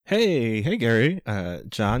Hey, Gary.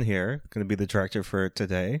 John here. Going to be the director for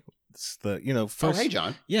today. It's the first. Oh, hey,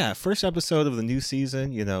 John. Yeah, first episode of the new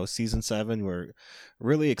season. Season 7. We're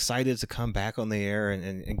really excited to come back on the air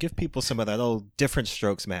and give people some of that old different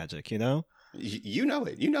strokes magic. You know it. You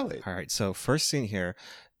know it. All right. So first scene here.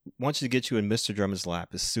 Want you to get you in Mr. Drummond's lap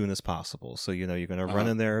as soon as possible. So you're going to run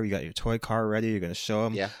in there. You got your toy car ready. You're going to show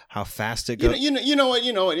him how fast it goes. You know what.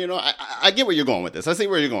 I get where you're going with this. I see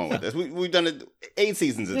where you're going with this. We've done it 8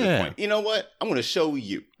 seasons at this point. You know what? I'm going to show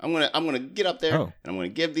you. I'm going to get up there and I'm going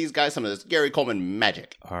to give these guys some of this Gary Coleman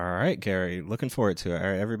magic. All right, Gary. Looking forward to it. All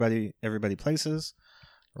right, everybody places,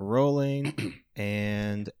 rolling,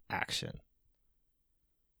 and action.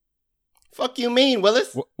 Fuck you mean,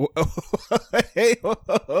 Willis? Hey,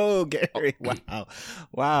 Gary!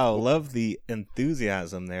 Wow! Love the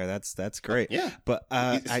enthusiasm there. That's great. Yeah, but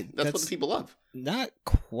that's what the people love. Not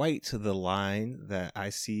quite to the line that I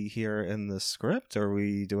see here in the script. Are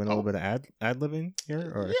we doing a little bit of ad-libbing here?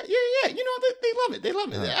 Or? Yeah. They love it. They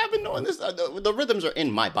love it. I've been knowing this. The rhythms are in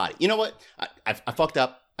my body. You know what? I fucked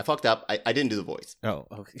up. I didn't do the voice. Oh,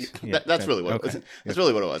 okay. Yeah, that's really what it was. That's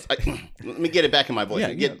really what it was. Let me get it back in my voice.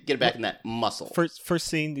 Get it back in that muscle. First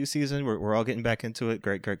scene, new season. We're all getting back into it.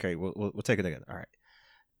 Great. We'll take it again. All right.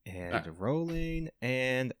 And rolling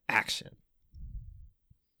and action.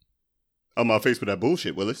 I'm my face with that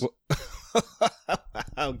bullshit, Willis.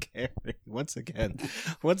 Wow, Gary! Once again,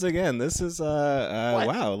 this is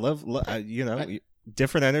wow. Love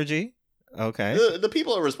different energy. Okay. The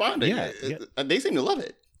people are responding. Yeah. They seem to love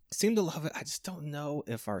it. I just don't know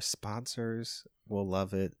if our sponsors will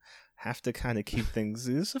love it. Have to kind of keep things.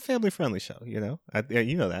 It's a family-friendly show, you know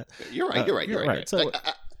that. You're right. So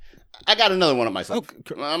I got another one up myself.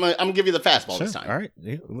 I'm gonna give you the fastball this time. All right,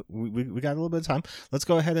 we got a little bit of time. Let's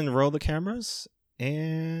go ahead and roll the cameras,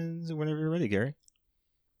 and whenever you're ready, Gary.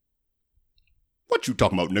 What you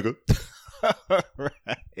talking about, nigga?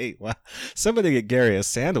 Right. Wow. Somebody get Gary a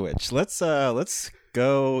sandwich. Let's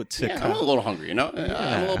go to. I'm a little hungry. I'm a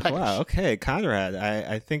little peckish. Wow. Okay, Conrad.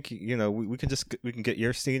 I think we can get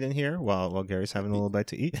your seat in here while Gary's having a little bite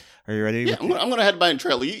to eat. Are you ready? Yeah, I'm gonna head by and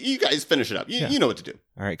trail. You guys finish it up. You know what to do.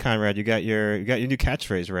 All right, Conrad. You got your new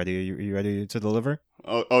catchphrase ready. Are you ready to deliver?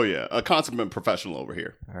 Oh yeah, a consummate professional over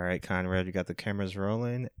here. All right, Conrad. You got the cameras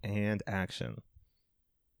rolling and action.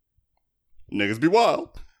 Niggas be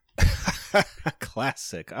wild.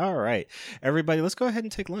 Classic. All right, everybody, let's go ahead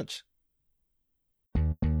and take lunch.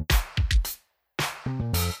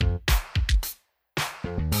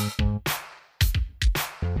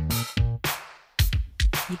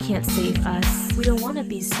 You can't save us. We don't want to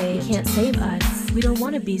be saved. You can't save us. We don't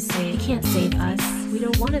want to be saved. You can't save us. We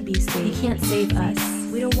don't want to be saved. You can't save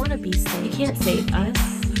us. We don't want to be saved. You can't save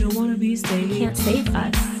us. We don't want to be saved. You can't save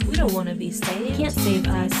us. We don't want to be saved. You can't save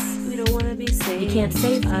us. We don't want to be saved. You can't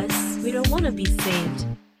save us. We don't want to be saved.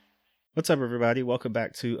 What's up, everybody? Welcome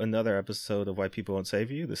back to another episode of White People Won't Save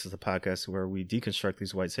You. This is the podcast where we deconstruct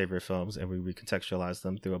these white savior films and we recontextualize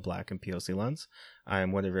them through a Black and POC lens. I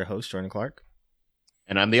am one of your hosts, Jordan Clark.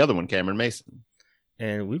 And I'm the other one, Cameron Mason.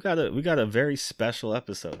 And we got a very special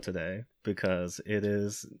episode today because it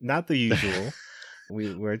is not the usual. I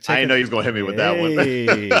didn't know he was going to hit me with that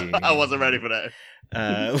one. I wasn't ready for that.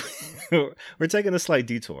 We're taking a slight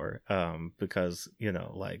detour because,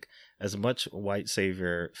 as much white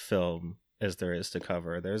savior film as there is to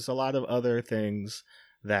cover, there's a lot of other things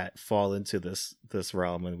that fall into this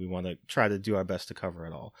realm, and we want to try to do our best to cover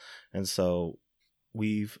it all. And so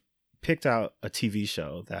we've picked out a TV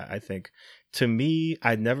show that I think, to me,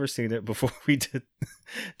 I'd never seen it before we did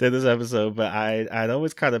this episode, but I'd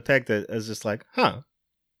always kind of pegged it as just like,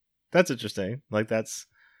 that's interesting. Like, that's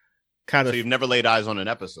kind of. So you've never laid eyes on an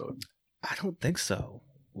episode? I don't think so.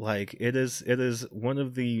 Like, it is one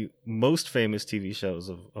of the most famous TV shows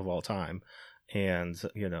of all time, and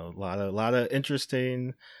a lot of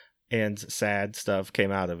interesting and sad stuff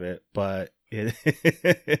came out of it. But we're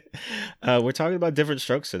talking about Diff'rent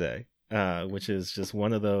Strokes today, which is just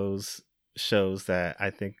one of those shows that I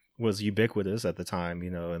think was ubiquitous at the time,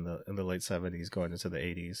 in the late 70s going into the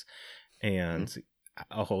 80s, and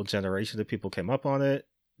a whole generation of people came up on it.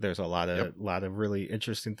 There's a lot of really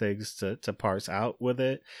interesting things to parse out with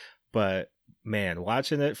it, but man,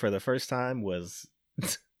 watching it for the first time was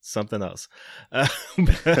something else. I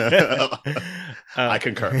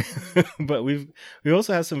concur. But we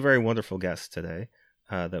also have some very wonderful guests today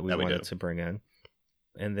that we wanted to bring in,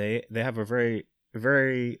 and they have a very,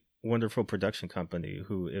 very wonderful production company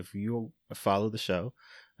who, if you follow the show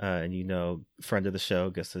and friend of the show,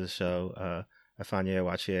 guest of the show, Afanya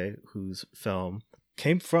Wachier, whose film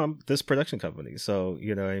came from this production company. So,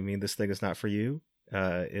 this thing is not for you.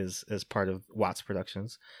 is part of Watts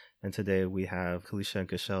Productions, and today we have Kalisha and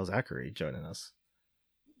Kachelle Zachery joining us.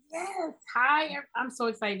 Yes, hi! I'm so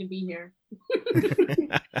excited to be here.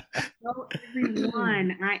 Hello,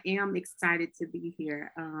 everyone. I am excited to be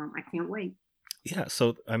here. I can't wait. Yeah,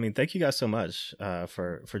 so I mean, thank you guys so much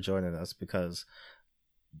for joining us, because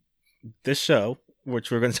this show,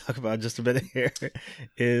 which we're going to talk about in just a minute here,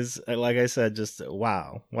 is, like I said, just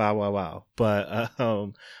wow. But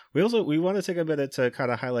we want to take a minute to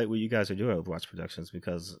kind of highlight what you guys are doing with Watch Productions,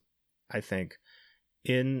 because I think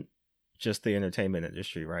in just the entertainment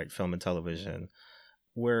industry, right, film and television,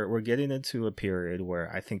 we're getting into a period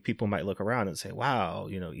where I think people might look around and say, wow,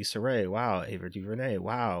 Issa Rae, wow, Ava DuVernay,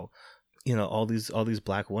 wow, all these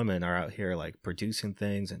Black women are out here like producing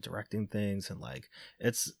things and directing things, and like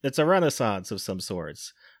it's a renaissance of some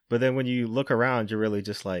sorts. But then when you look around, you're really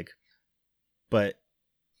just like, but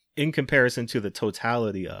in comparison to the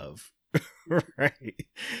totality of right,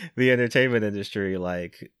 the entertainment industry,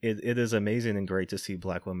 like it is amazing and great to see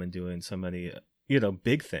Black women doing so many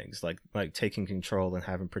big things, like taking control and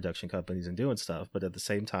having production companies and doing stuff. But at the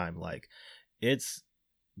same time, like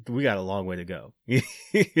we got a long way to go,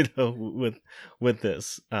 with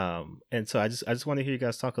this. And so I just want to hear you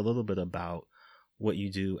guys talk a little bit about what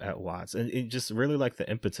you do at Watts, and just really like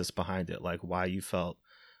the impetus behind it, like why you felt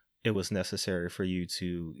it was necessary for you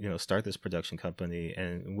to, start this production company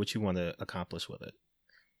and what you want to accomplish with it.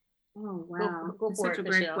 Oh, wow. Go for such a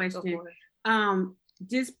great question.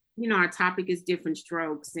 Just, our topic is different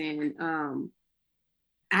strokes. And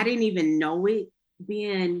I didn't even know it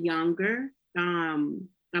being younger.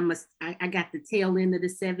 I got the tail end of the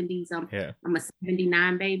 70s. I'm a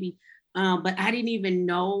 79 baby. But I didn't even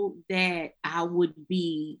know that I would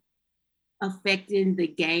be affecting the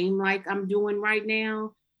game like I'm doing right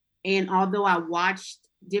now. And although I watched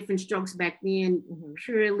Diff'rent Strokes back then,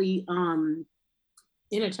 purely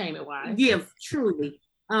entertainment wise, yeah, truly,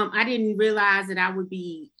 I didn't realize that I would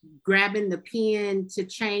be grabbing the pen to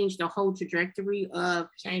change the whole trajectory of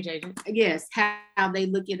change agent. Yes, how they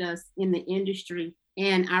look at us in the industry.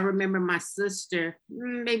 And I remember my sister,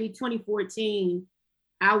 maybe 2014,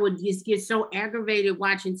 I would just get so aggravated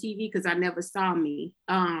watching TV because I never saw me.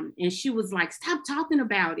 And she was like, stop talking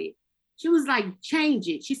about it. She was like, change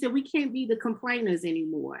it. She said, we can't be the complainers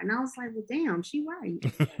anymore. And I was like, well, damn, she right.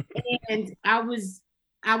 And I was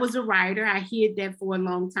a writer. I hid that for a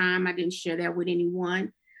long time. I didn't share that with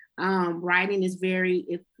anyone. Writing is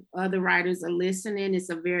if other writers are listening,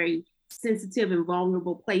 it's a very sensitive and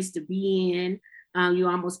vulnerable place to be in.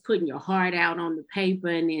 You're almost putting your heart out on the paper,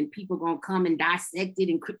 and then people gonna come and dissect it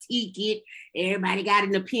and critique it. Everybody got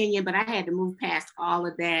an opinion, but I had to move past all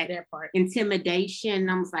of that part. Intimidation.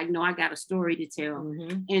 I was like, no, I got a story to tell.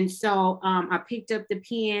 And so I picked up the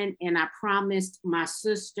pen, and I promised my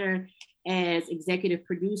sister, as executive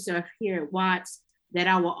producer here at Watts, that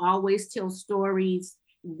I will always tell stories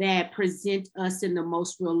that present us in the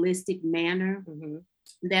most realistic manner,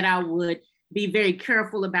 that I would be very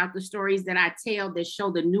careful about the stories that I tell that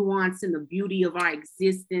show the nuance and the beauty of our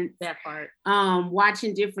existence. That part.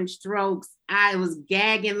 Watching Diff'rent Strokes, I was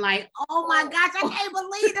gagging like, oh my gosh, I can't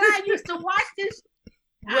believe that I used to watch this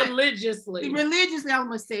religiously. I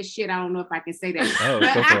almost said shit. I don't know if I can say that. Oh,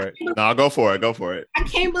 go for it. No, go for it. I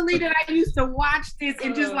can't believe that I used to watch this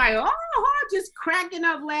and just like, just cracking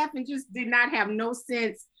up laughing, just did not have no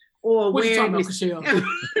sense or awareness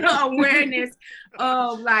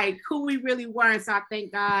of like who we really were. And so I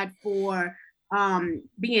thank God for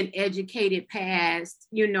being educated past,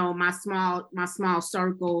 my small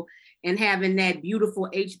circle, and having that beautiful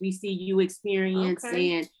HBCU experience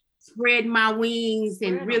and spread my wings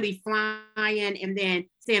and really flying, and then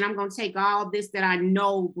saying, I'm going to take all this that I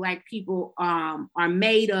know Black people are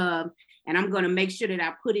made of, and I'm going to make sure that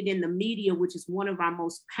I put it in the media, which is one of our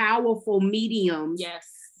most powerful mediums. Yes.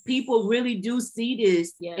 People really do see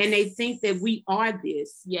this, and they think that we are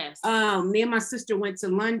this. Yes. Me and my sister went to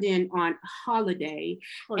London on holiday.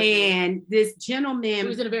 And this gentleman, he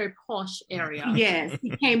was in a very posh area. Yes, he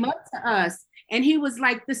came up to us, and he was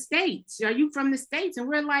like, "The States? Are you from the States?" And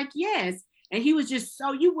we're like, "Yes." And he was just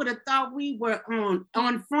so, you would have thought we were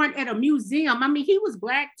on front at a museum. I mean, he was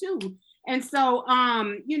Black too. And so,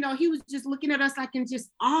 he was just looking at us like in just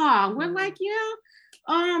awe. We're like,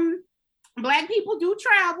 Black people do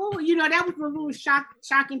travel. That was a little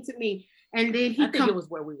shocking to me. And then I think it was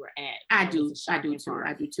where we were at. I do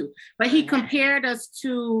too. But he compared us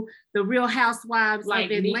to the Real Housewives of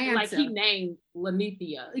Atlanta. Like he named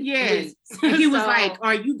Lanithia. Yes. And he was like,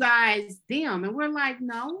 are you guys them? And we're like,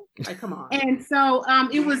 no. Like, come on. And so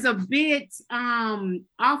it was a bit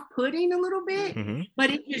off-putting a little bit,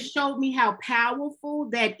 but it just showed me how powerful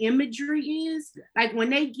that imagery is. Like when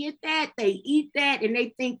they get that, they eat that, and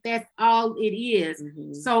they think that's all it is.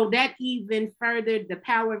 So that even furthered the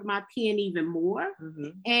power of my pen even more.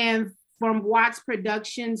 And from Watts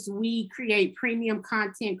Productions, we create premium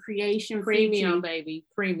content creation. Premium, baby.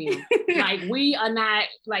 Premium. Like we are not,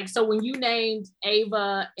 like, so when you named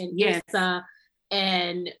Ava and Issa,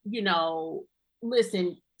 and, you know,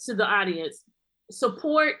 listen to the audience,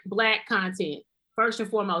 support Black content, first and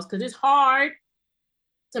foremost, because it's hard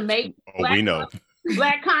to make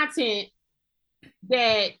Black content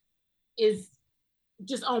that is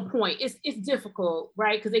just on point. It's difficult,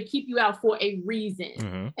 right? Because they keep you out for a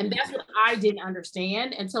reason. And that's what I didn't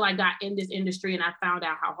understand until I got in this industry and I found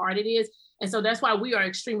out how hard it is. And so that's why we are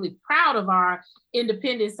extremely proud of our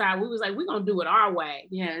independent side. We was like, we're gonna do it our way.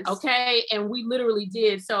 Yes. Okay. And we literally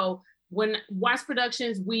did. So when Watts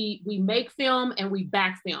Productions, we make film and we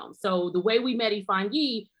back film. So the way we met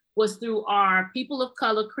Ifanyi was through our People of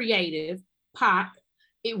Color Creative, POC,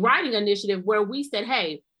 writing initiative, where we said,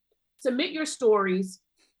 hey, submit your stories.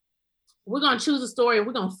 We're gonna choose a story and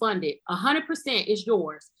we're gonna fund it. 100% is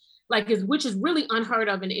yours. Like, which is really unheard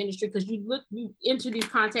of in the industry, because you enter these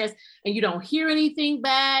contests and you don't hear anything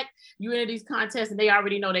back. You enter these contests and they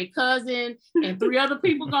already know their cousin and 3 other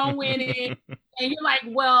people gonna win it. And you're like,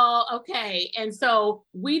 well, okay. And so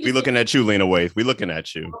we looking at you, Lena Waithe. We looking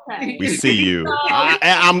at you. Okay. We see you.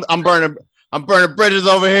 I'm burning bridges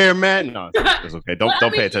over here, man. No, it's okay.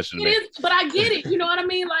 Don't pay attention to me. But I get it. You know what I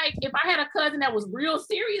mean? Like, if I had a cousin that was real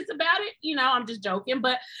serious about it, you know, I'm just joking.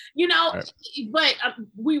 But, you know, but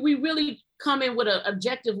we really come in with an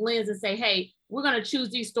objective lens and say, hey, we're going to choose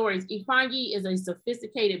these stories. Ifanyi is a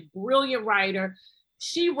sophisticated, brilliant writer.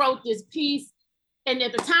 She wrote this piece. And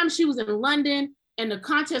at the time she was in London and the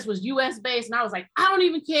contest was US based. And I was like, I don't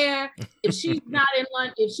even care if she's not in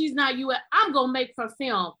London, if she's not US, I'm going to make her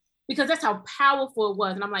film, because that's how powerful it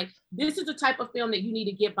was. And I'm like, this is the type of film that you need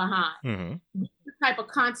to get behind. This is the type of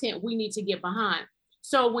content we need to get behind.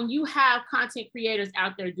 So when you have content creators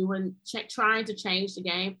out there trying to change the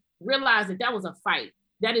game, realize that was a fight.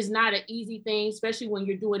 That is not an easy thing, especially when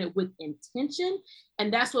you're doing it with intention.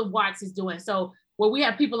 And that's what Watts is doing. So where we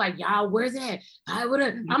have people like, y'all, where's that?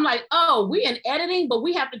 I'm like, oh, we in editing, but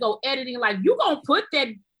we have to go editing. Like, you gonna put that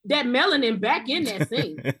melanin back in that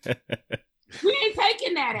scene. We ain't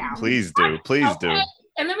taking that out. Please do.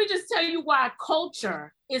 And let me just tell you why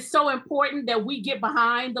culture is so important, that we get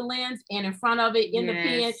behind the lens and in front of it, in the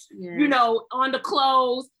pen, you know, on the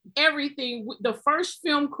clothes, everything. The first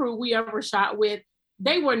film crew we ever shot with,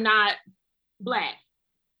 they were not Black,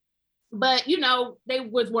 but, you know, they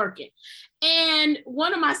was working. And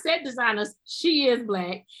one of my set designers, she is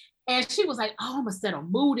Black, and she was like, oh, I'm gonna set a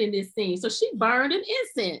mood in this scene. So she burned an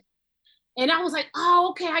incense. And I was like, oh,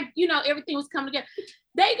 okay, everything was coming together.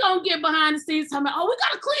 They gonna get behind the scenes telling me, oh, we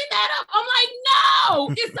gotta clean that up. I'm like,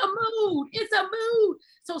 no, it's a mood. It's a mood.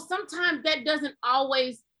 So sometimes that doesn't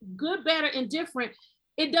always, good, better, indifferent,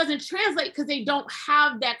 it doesn't translate because they don't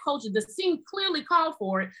have that culture. The scene clearly called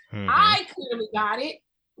for it. I clearly got it,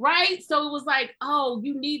 right? So it was like, oh,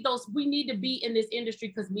 you need those. We need to be in this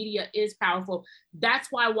industry because media is powerful. That's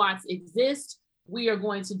why Watts exists. We are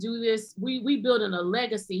going to do this. We building a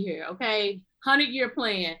legacy here, okay? 100-year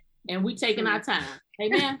plan, and we taking our time.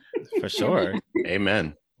 Amen. For sure.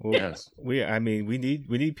 Amen. Well, yes. We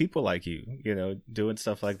need people like you, you know, doing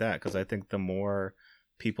stuff like that, because I think the more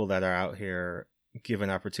people that are out here giving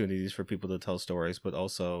opportunities for people to tell stories, but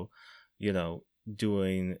also, you know,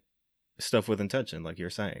 doing stuff with intention, like you're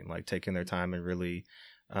saying, like taking their time and really,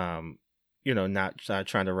 you know, not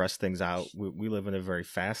trying to rush things out. We live in a very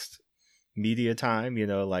fast media time, you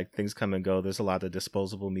know, like things come and go. There's a lot of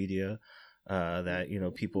disposable media that, you know,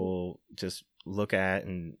 people just look at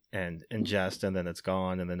and ingest, and then it's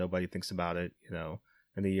gone, and then nobody thinks about it, you know,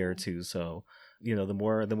 in a year or two. So, you know, the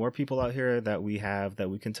more people out here that we have, that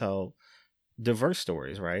we can tell diverse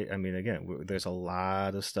stories, right? I mean, again, there's a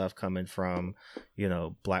lot of stuff coming from, you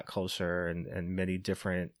know, Black culture and many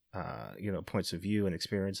different you know, points of view and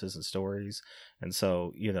experiences and stories. And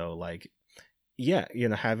so, you know, like, yeah, you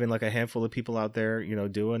know, having like a handful of people out there, you know,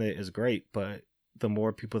 doing it is great, but the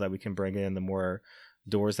more people that we can bring in, the more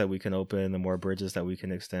doors that we can open, the more bridges that we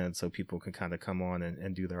can extend, so people can kind of come on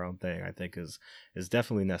and do their own thing, I think is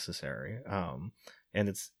definitely necessary. And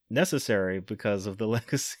it's necessary because of the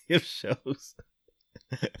legacy of shows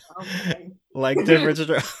Okay. Like Diff'rent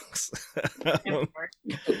strokes.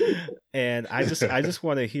 And I just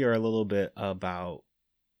want to hear a little bit about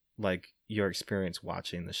like your experience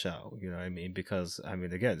watching the show, you know what I mean? Because I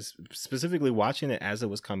mean, again, specifically watching it as it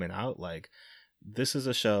was coming out, like this is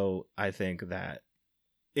a show I think that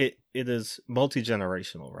it is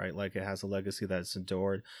multi-generational, right? Like it has a legacy that's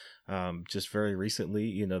endured. Just very recently,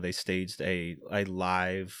 you know, they staged a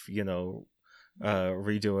live, you know,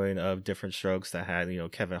 redoing of Diff'rent Strokes that had, you know,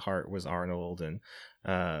 Kevin Hart was Arnold, and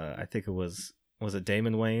I think it was it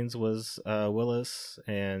Damon Wayans was Willis,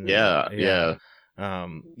 and yeah.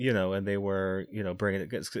 You know, and they were, you know, bringing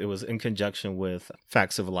it was in conjunction with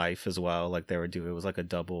Facts of Life as well. Like they were doing, it was like a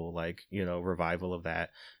double, like, you know, revival of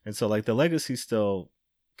that. And so like the legacy still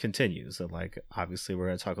continues. And like, obviously we're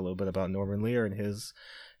going to talk a little bit about Norman Lear and his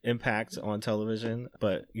impact on television.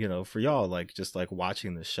 But, you know, for y'all, like just like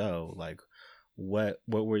watching the show, like what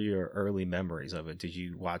were your early memories of it? Did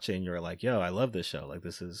you watch it and you're like, yo, I love this show. Like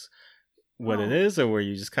this is what it is? Or were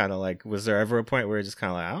you just kind of like, was there ever a point where you're just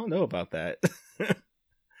kind of like, I don't know about that?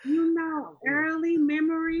 You know, early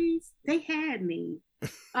memories, they had me.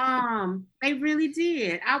 They really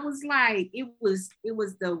did. I was like, it was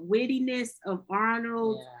the wittiness of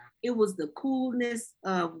Arnold. Yeah. It was the coolness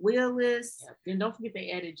of Willis. Yeah. And don't forget they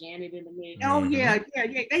added Janet in the mix. Oh yeah.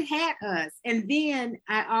 They had us. And then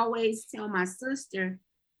I always tell my sister,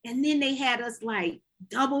 and then they had us like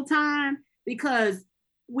double time because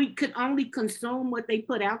we could only consume what they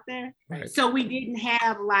put out there. Right. So we didn't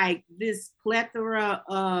have like this plethora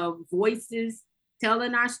of voices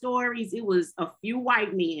telling our stories. It was a few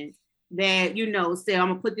white men that, you know, said, I'm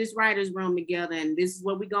gonna put this writer's room together and this is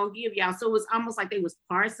what we're gonna give y'all. So it was almost like they was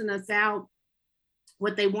parsing us out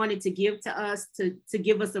what they wanted to give to us to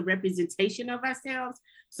give us a representation of ourselves.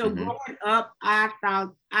 So growing up, I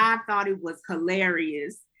thought it was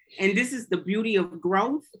hilarious. And this is the beauty of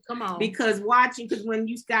growth. Come on. Because when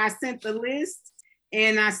you guys sent the list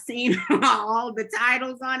and I seen all the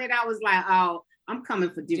titles on it, I was like, oh, I'm coming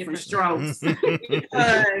for different strokes.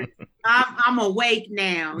 Because I'm awake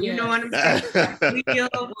now. You know what I'm saying?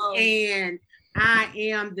 And I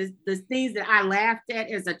am the things that I laughed at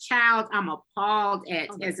as a child, I'm appalled at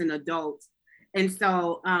as an adult. And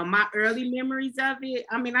so my early memories of it,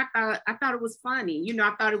 I mean, I thought it was funny. You know,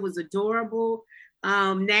 I thought it was adorable.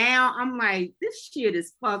 Now I'm like, this shit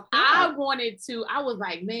is fucked up. I was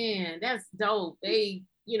like, man, that's dope. They,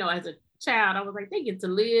 you know, as a child, I was like, they get to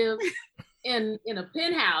live in a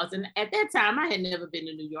penthouse. And at that time I had never been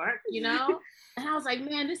to New York, you know? And I was like,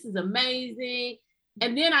 man, this is amazing.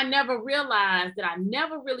 And then I never realized that I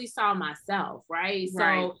never really saw myself, right?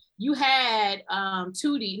 So you had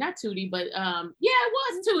Tootie, not Tootie, but it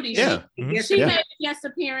was Tootie. Yeah. She made a guest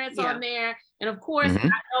appearance on there. And of course, I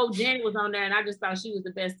know Janet was on there, and I just thought she was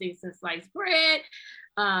the best thing since sliced bread.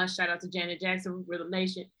 Shout out to Janet Jackson, Rhythm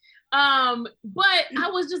Nation. But I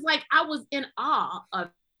was just like, I was in awe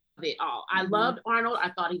of it all. I loved Arnold.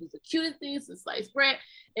 I thought he was the cutest thing since sliced bread.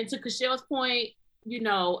 And to Kachelle's point, you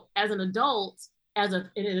know, as an adult and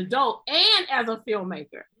as a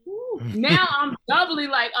filmmaker, now I'm doubly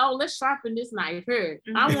like, oh, let's sharpen this knife here.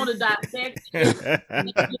 I want to dissect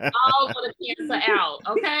all of the cancer out,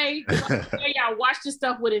 okay? Y'all watch this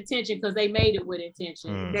stuff with intention because they made it with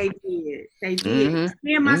intention. They did.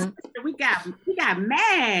 Me and my sister, we got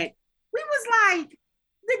mad. We was like,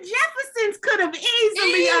 the Jeffersons could have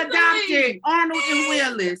easily adopted Arnold and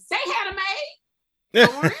Willis. They had a maid.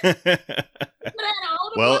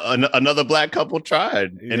 Well, another black couple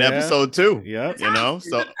tried in episode 2. Yeah, you know,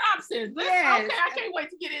 so okay, I can't wait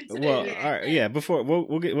to get into that. Well, all right, yeah. Before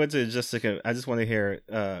we'll get into just a second, I just want to hear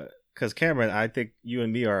because Cameron, I think you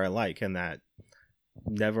and me are alike in that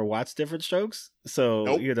never watched Diff'rent Strokes,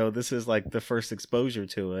 so you know this is like the first exposure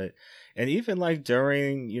to it, and even like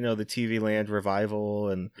during the TV Land revival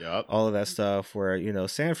and all of that stuff, where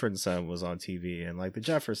Sanford and Son was on TV, and like the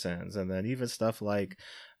Jeffersons, and then even stuff like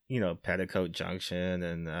Petticoat Junction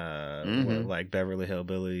and like Beverly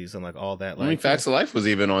Hillbillies and like all that. Like, I mean, Facts of Life was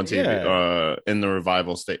even on TV in the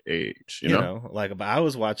revival stage. You know, like, but I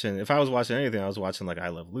was watching. If I was watching anything, I was watching like I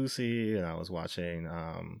Love Lucy, and I was watching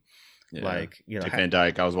like Dick Van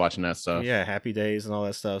Dyke. I was watching that stuff. Yeah, Happy Days and all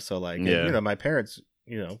that stuff. So like, my parents,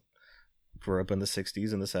 grew up in the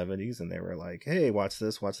 60s and the 70s, and they were like, hey, watch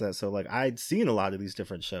this, watch that. So like, I'd seen a lot of these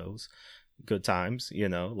different shows. Good Times,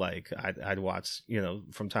 like I'd watch,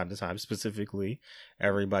 from time to time. Specifically,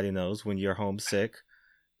 Everybody Knows When You're Homesick,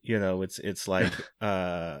 it's like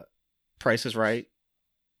Price is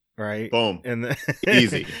Right, boom, and then,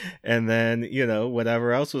 easy, and then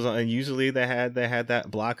whatever else was on, and usually they had that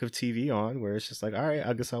block of TV on where it's just like, all right,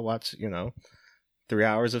 I guess I'll watch 3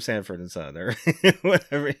 hours of Sanford and Son or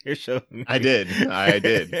whatever you're showing me. I did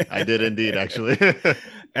indeed, actually.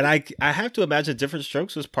 And I have to imagine Diff'rent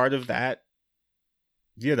Strokes was part of that.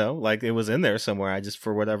 Like it was in there somewhere. I just,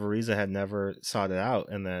 for whatever reason, had never sought it out,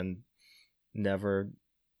 and then never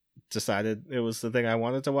decided it was the thing I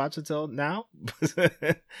wanted to watch until now.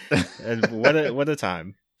 And what a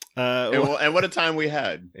time. And what a time we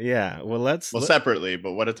had. Yeah. Well, separately,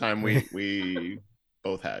 but what a time we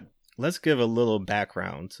both had. Let's give a little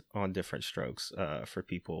background on Diff'rent Strokes for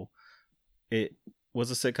people. It was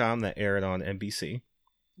a sitcom that aired on NBC,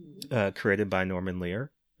 created by Norman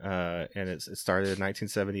Lear. And it started in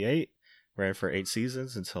 1978, ran for 8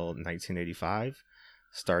 seasons until 1985.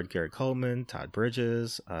 Starred Gary Coleman, Todd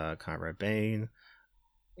Bridges, Conrad Bain,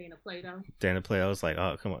 Dana Plato's like,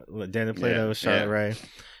 oh, come on. Dana Plato, Charlotte Ray.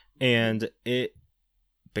 And it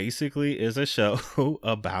basically is a show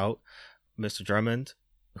about Mr. Drummond,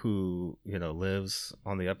 who, lives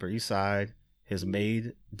on the Upper East Side. His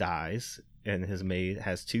maid dies, and his maid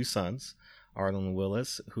has 2 sons, Arnold and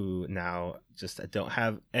Willis, who now just don't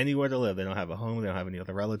have anywhere to live. They don't have a home. They don't have any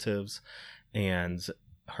other relatives. And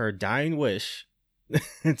her dying wish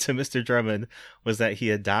to Mr. Drummond was that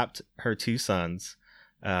he adopt her 2 sons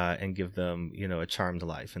and give them, a charmed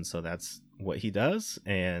life. And so that's what he does.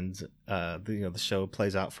 And, the show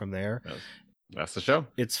plays out from there. That's the show.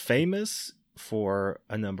 It's famous for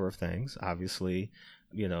a number of things. Obviously,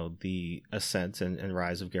 the ascent and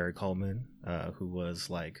rise of Gary Coleman, who was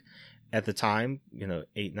like, at the time,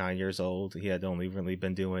 8, 9 years old. He had only really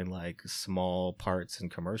been doing like small parts in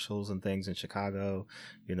commercials and things in Chicago.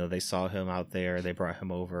 They saw him out there. They brought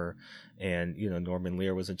him over, and Norman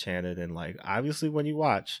Lear was enchanted. And like, obviously, when you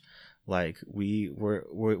watch, like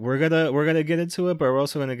we're gonna get into it, but we're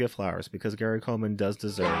also gonna give flowers because Gary Coleman does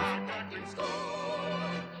deserve.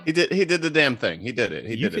 He did the damn thing. He did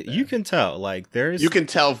it. You can tell, like you can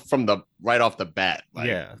tell from the right off the bat.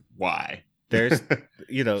 Like, why. There's,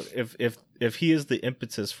 if he is the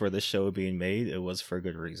impetus for the show being made, it was for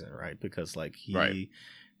good reason, right? Because like he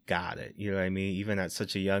got it, you know what I mean? Even at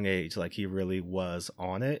such a young age, like he really was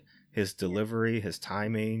on it. His delivery, his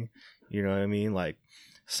timing, you know what I mean? Like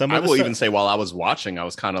I will even say while I was watching, I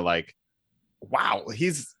was kind of like, wow,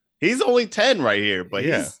 he's only 10 right here, but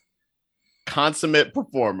he's consummate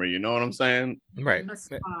performer. You know what I'm saying? Right.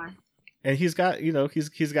 And he's got,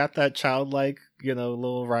 he's got that childlike,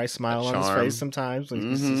 little wry smile on his face sometimes. And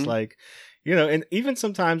he's just like, and even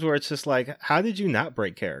sometimes where it's just like, how did you not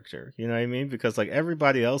break character? You know what I mean? Because like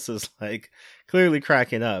everybody else is like clearly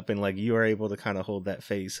cracking up, and like you are able to kind of hold that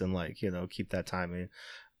face and like, keep that timing.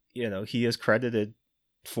 He is credited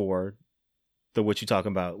for what you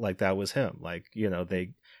talking about. Like that was him. Like,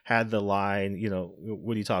 they had the line,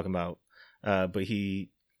 what are you talking about? But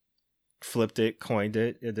he flipped it, coined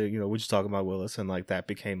it, what you talking about, Willis, and like that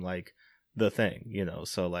became like the thing,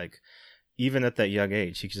 so like even at that young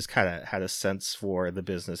age he just kind of had a sense for the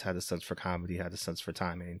business, had a sense for comedy, had a sense for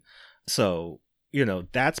timing. So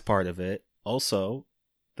that's part of it. Also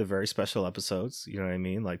the very special episodes, you know what I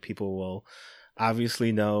mean? Like people will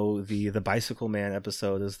obviously know the Bicycle Man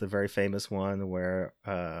episode is the very famous one where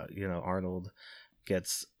Arnold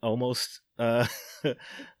gets almost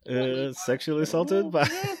sexually assaulted by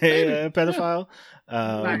a pedophile,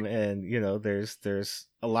 and there's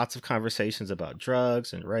lots of conversations about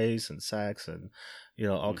drugs and race and sex and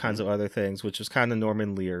all kinds of other things, which was kind of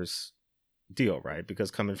Norman Lear's deal, right? Because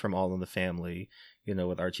coming from All in the Family,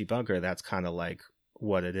 with Archie Bunker, that's kind of like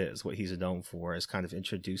what it is. What he's known for is kind of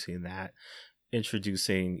introducing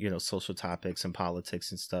social topics and politics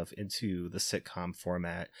and stuff into the sitcom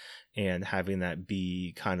format, and having that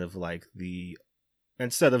be kind of like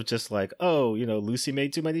instead of just like, oh, Lucy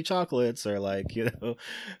made too many chocolates, or like,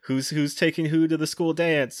 who's taking who to the school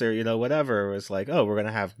dance, or, whatever. It's like, oh, we're going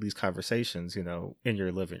to have these conversations, in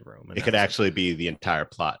your living room. And it could actually be the entire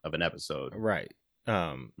plot of an episode. Right.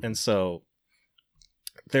 And so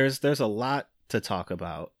there's a lot to talk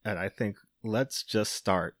about. And I think let's just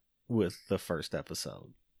start with the first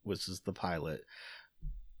episode, which is the pilot.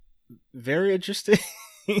 Very interesting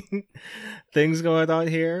things going on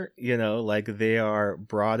here, like they are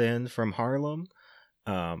brought in from Harlem,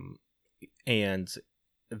 and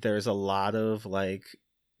there's a lot of like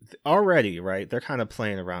already, right, they're kind of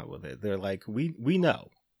playing around with it. They're like, we know,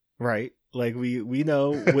 right, like we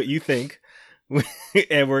know what you think,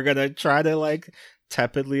 and we're gonna try to like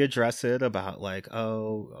tepidly address it about like,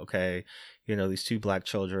 oh, okay, these 2 black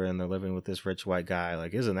children, they're living with this rich white guy,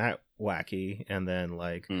 like isn't that wacky? And then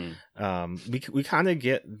like we kind of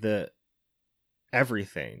get the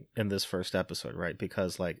everything in this first episode, right?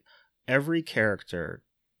 Because like every character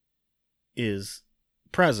is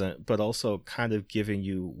present, but also kind of giving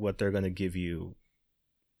you what they're going to give you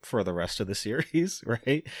for the rest of the series,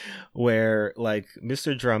 right? Where like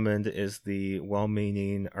Mr. Drummond is the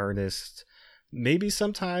well-meaning, earnest, maybe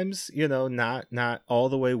sometimes, not all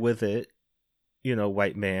the way with it,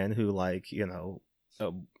 white man who like,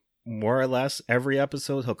 more or less every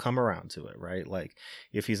episode he'll come around to it, right? Like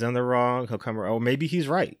if he's in the wrong, he'll come around, or maybe he's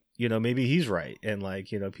right. Maybe he's right, and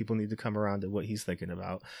like people need to come around to what he's thinking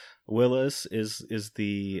about. Willis is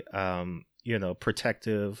the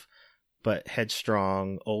protective but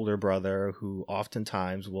headstrong older brother who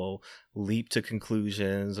oftentimes will leap to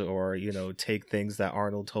conclusions or take things that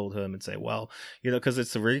Arnold told him and say, well, because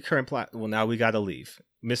it's a recurrent plot. Well, now we got to leave.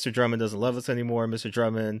 Mr. Drummond doesn't love us anymore. Mr.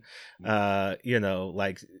 Drummond,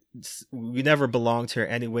 like we never belonged here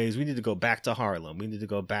anyways. We need to go back to Harlem. We need to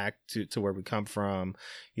go back to where we come from.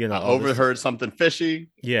 I overheard something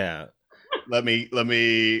fishy. Yeah. Let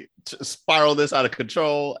me spiral this out of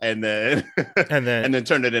control and then and then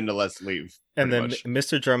turn it into let's leave. And then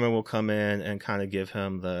Mr. Drummond will come in and kind of give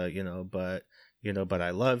him the, but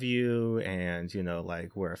I love you, and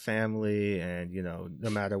like we're a family, and no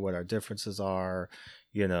matter what our differences are,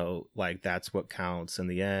 like that's what counts in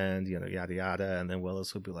the end, yada yada. And then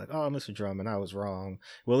Willis would be like, oh, Mr. Drummond, I was wrong.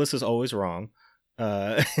 Willis is always wrong.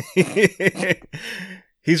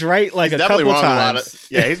 He's right like he's a couple times.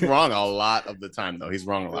 He's wrong a lot of the time though. He's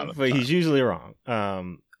wrong a lot of the time. But he's usually wrong.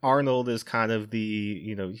 Arnold is kind of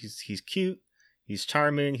the, he's cute, he's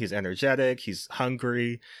charming, he's energetic, he's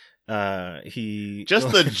hungry. He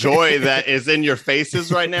just the joy that is in your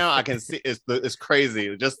faces right now. I can see it's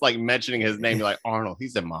crazy. Just like mentioning his name, you're like, Arnold,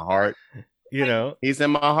 he's in my heart. He's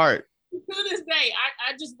in my heart. To this day,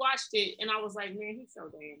 I just watched it and I was like, man, he's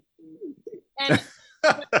so damn cute. And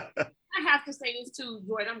I have to say this too,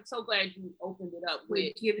 Jordan. I'm so glad you opened it up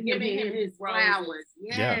with giving him his flowers.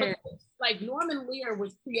 Yeah. Like Norman Lear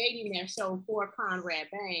was creating that show for Conrad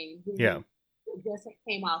Bain, who just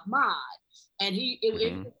came off Mod, and he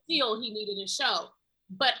needed a show.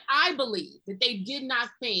 But I believe that they did not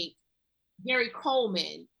think Gary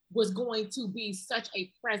Coleman was going to be such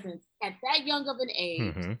a presence at that young of an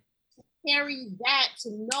age, to carry that,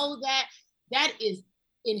 to know that is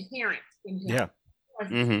inherent in him. Yeah.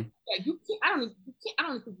 You can't. I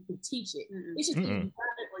don't think you can teach it. It's just either you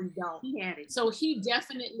have it or you don't. He had it, so he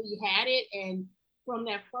definitely had it. And from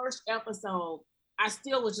that first episode, I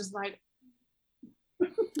still was just like,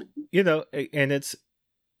 and it's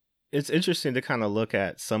interesting to kind of look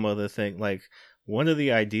at some of the things. Like one of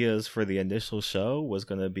the ideas for the initial show was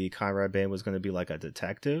going to be Conrad Bain was going to be like a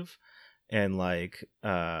detective, and like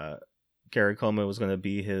Gary Coleman was going to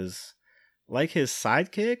be his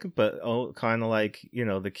sidekick, but kind of like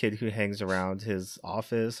the kid who hangs around his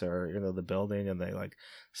office or the building, and they like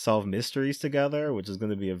solve mysteries together, which is going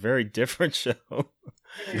to be a very different show.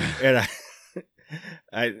 And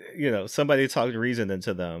I somebody talked reason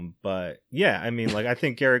into them, but yeah, I mean, like I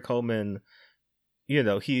think Gary Coleman, he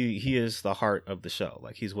is the heart of the show.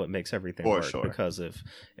 Like he's what makes everything work. Sure. Because if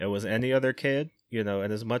it was any other kid,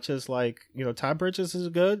 and as much as like, Todd Bridges is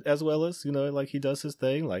good as well as, like he does his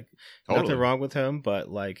thing, like nothing wrong with him, but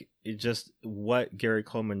like it just what Gary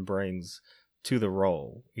Coleman brings to the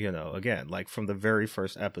role, again, like from the very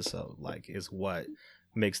first episode, like is what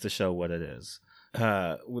makes the show what it is.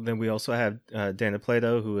 Then we also have Dana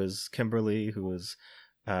Plato, who is Kimberly, who is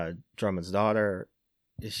Drummond's daughter.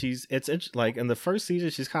 It's like in the first season,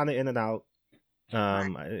 she's kind of in and out.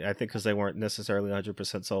 I think because they weren't necessarily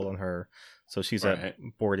 100% sold on her, so she's at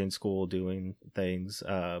boarding school doing things.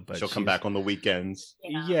 But she'll come back on the weekends.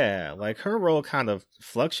 Yeah, like her role kind of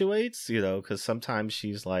fluctuates, because sometimes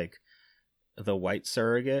she's like the white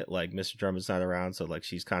surrogate, like Mr. Drummond's not around, so like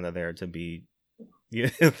she's kind of there to be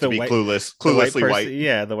cluelessly white.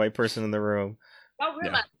 Yeah, the white person in the room. I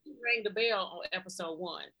realized she rang the bell on episode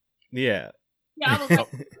 1. Yeah. Yeah, I was like,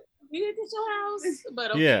 "You at your house?"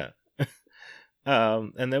 But okay. Yeah.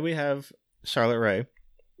 And then we have Charlotte Rae,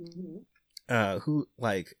 who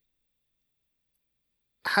like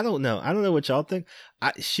I don't know what y'all think.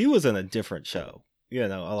 She was in a different show, a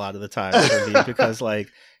lot of the time for me, because like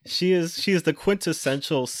she is the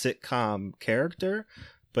quintessential sitcom character,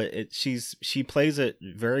 but she plays it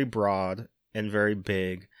very broad and very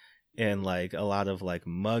big, and like a lot of like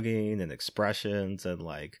mugging and expressions and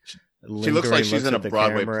like. She looks like she's in a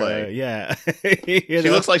Broadway play. Yeah. She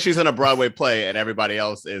looks like she's in a Broadway play and everybody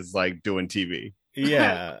else is like doing TV.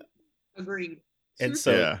 Yeah. Agreed. And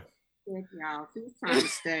so y'all, she's trying to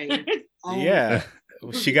stay. Yeah.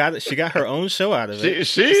 She got her own show out of it.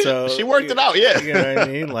 She worked it out, yeah. You know what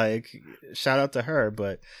I mean? Like shout out to her,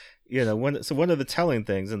 but one of the telling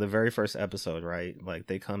things in the very first episode, right? Like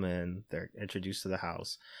they come in, they're introduced to the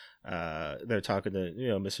house. They're talking to,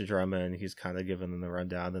 Mr. Drummond. He's kind of giving them the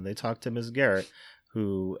rundown. Then they talk to Miss Garrett,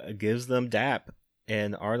 who gives them DAP.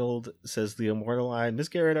 And Arnold says the immortal line, "Miss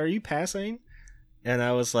Garrett, are you passing?" And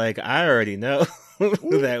I was like, I already know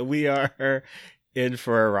that we are in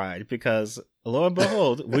for a ride, because lo and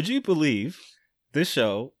behold, would you believe this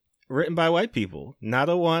show written by white people, not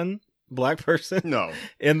a one black person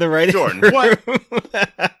in the writing Jordan, room. What?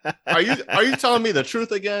 Are you telling me the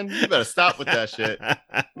truth again? You better stop with that shit.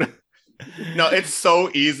 No, it's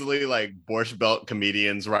so easily like Borscht Belt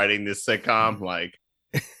comedians writing this sitcom. Like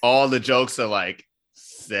all the jokes are like,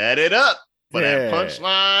 set it up for that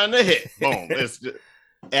punchline to hit. Boom. It's just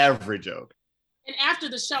every joke. And after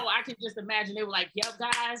the show, I can just imagine they were like, "Yep,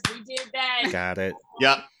 guys, we did that. Got it.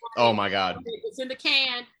 Yep. Oh my God. It's in the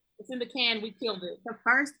can. It's in the can. We killed it." The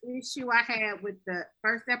first issue I had with the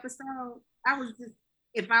first episode, I was just,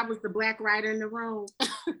 if I was the black writer in the room,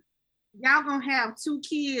 y'all gonna have two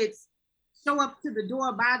kids show up to the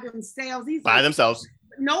door by themselves. Themselves.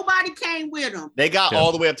 Nobody came with them. They got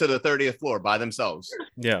all the way up to the 30th floor by themselves.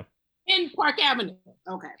 Yeah. In Park Avenue.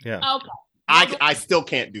 Okay. Yeah. Okay. I still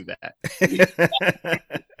can't do that.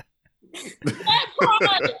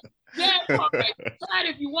 That part. Try it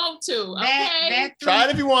if you want to. Okay. Try it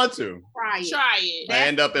if you want to. Try it. I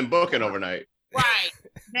end up in booking overnight. Right.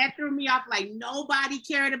 That threw me off. Like nobody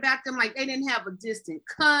cared about them. Like they didn't have a distant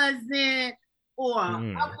cousin or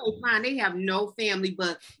okay, fine, they have no family,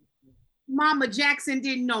 but Mama Jackson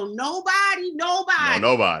didn't know nobody. No. So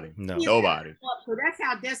that's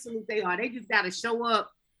how desolate they are. They just got to show up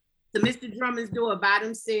to Mr. Drummond's door by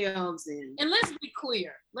themselves. And let's be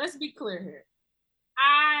clear. Here.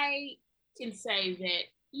 I can say that,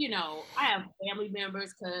 I have family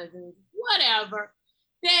members, cousins, whatever,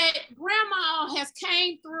 that grandma has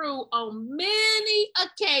came through on many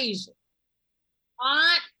occasions.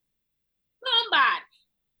 Aunt, somebody.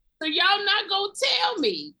 So y'all not going to tell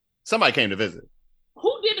me. Somebody came to visit.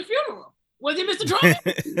 Who did the funeral? Was it Mr. Drummond?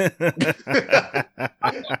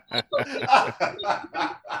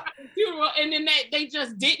 Funeral, and then they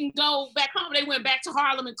just didn't go back home. They went back to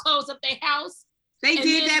Harlem and closed up their house. They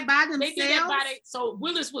did that by themselves. They did that by so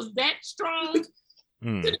Willis was that strong.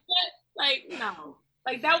 Like, no.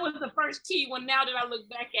 Like, that was the first key when now that I look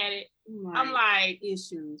back at it, right. I'm like,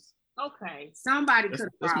 issues. Okay. Somebody could have.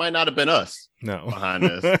 This might not have been us. No. Behind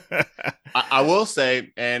this. I will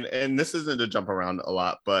say, and this isn't to jump around a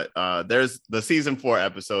lot, but there's the season 4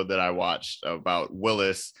 episode that I watched about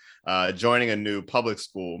Willis joining a new public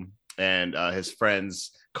school and his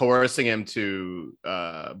friends coercing him to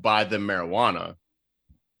buy them marijuana.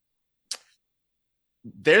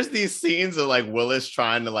 There's these scenes of like Willis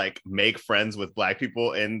trying to like make friends with black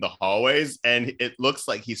people in the hallways, and it looks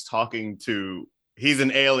like he's an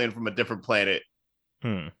alien from a different planet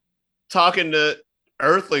talking to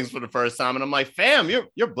Earthlings for the first time, and I'm like, fam,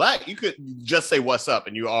 you're black. You could just say what's up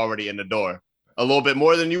and you're already in the door a little bit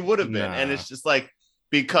more than you would have been. Nah. And it's just like,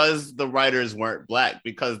 because the writers weren't black,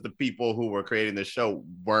 because the people who were creating the show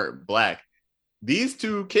weren't black, these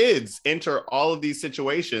two kids enter all of these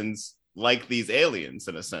situations like these aliens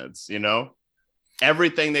in a sense,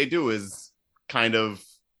 everything they do is kind of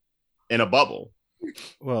in a bubble.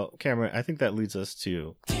 Well, Cameron, I think that leads us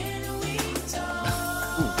to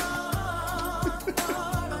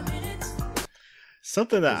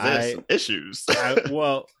something that issues.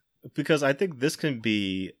 Because I think this can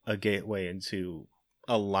be a gateway into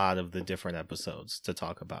a lot of the different episodes to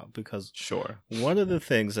talk about, because one of the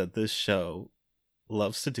things that this show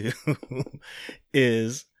loves to do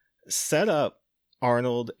is set up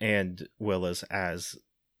Arnold and Willis as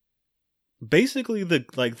basically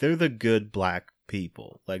they're the good black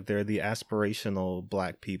people. Like they're the aspirational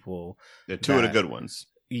black people. They're two of the good ones.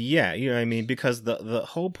 Yeah, you know what I mean? Because the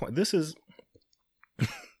whole point, this is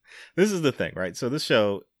the thing, right? So this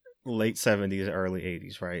show, late 70s, early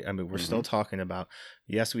 80s, right? I mean, we're still talking about,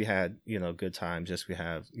 yes, we had, good times. Yes, we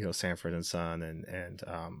have, Sanford and Son and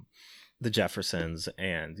the Jeffersons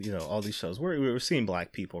and, all these shows where we were seeing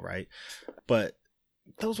black people, right? But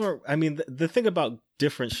those were, I mean, the thing about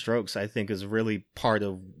Diff'rent Strokes, I think, is really part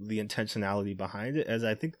of the intentionality behind it, as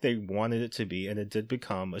I think they wanted it to be, and it did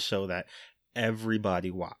become a show that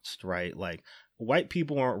everybody watched, right? Like, white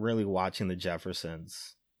people weren't really watching the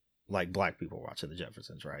Jeffersons like black people were watching the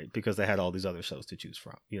Jeffersons, right? Because they had all these other shows to choose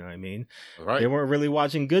from. You know what I mean? Right. They weren't really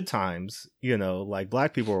watching Good Times, like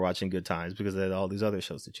black people were watching Good Times because they had all these other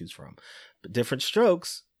shows to choose from. But Diff'rent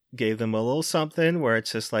Strokes gave them a little something where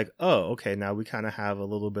it's just like, oh, okay, now we kind of have a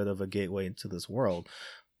little bit of a gateway into this world.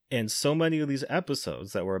 And so many of these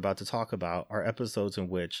episodes that we're about to talk about are episodes in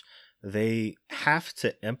which they have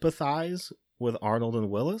to empathize with Arnold and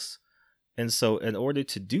Willis. And so in order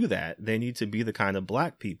to do that, they need to be the kind of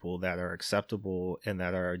Black people that are acceptable and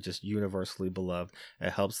that are just universally beloved.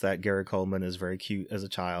 It helps that Gary Coleman is very cute as a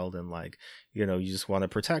child and like, you know, you just want to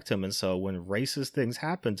protect him. And so when racist things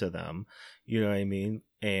happen to them, you know what I mean?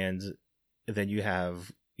 And then you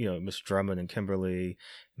have, you know, Miss Drummond and Kimberly,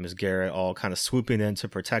 Miss Garrett all kind of swooping in to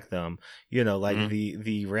protect them. You know, like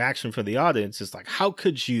the reaction for the audience is like, how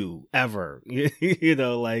could you ever, you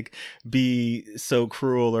know, like be so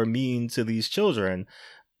cruel or mean to these children?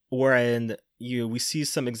 Wherein we see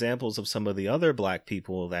some examples of some of the other Black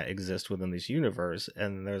people that exist within this universe,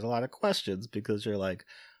 and there's a lot of questions because you're like,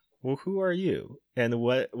 well, who are you, and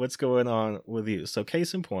what's going on with you? So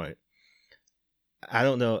case in point, I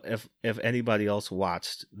don't know if anybody else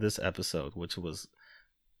watched this episode, which was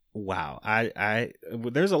wow. I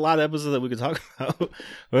there's a lot of episodes that we could talk about.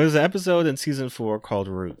 There's an episode in season 4 called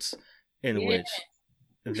Roots, in which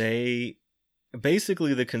they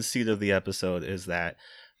basically, the conceit of the episode is that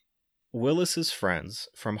Willis's friends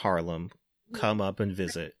from Harlem come up and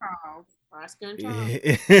visit,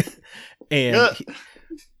 and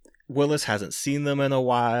Willis hasn't seen them in a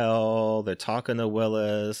while. They're talking to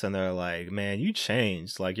Willis and they're like, man, you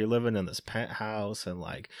changed. Like, you're living in this penthouse and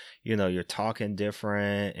like, you know, you're talking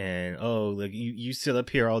different. And, oh, like you sit up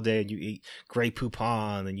here all day and you eat Grey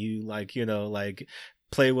Poupon and you like, you know, like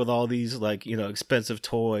play with all these like, you know, expensive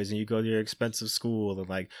toys and you go to your expensive school and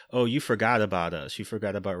like, oh, you forgot about us. You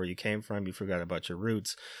forgot about where you came from. You forgot about your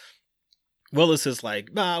roots. Willis is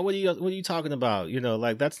like, nah, what are you talking about? You know,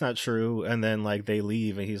 like, that's not true. And then like they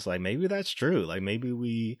leave and he's like, maybe that's true. Like, maybe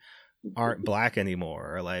we aren't Black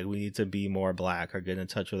anymore, or like we need to be more Black or get in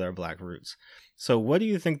touch with our Black roots. So what do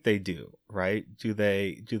you think they do, right? Do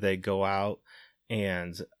they go out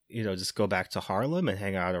and, you know, just go back to Harlem and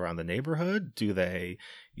hang out around the neighborhood? Do they,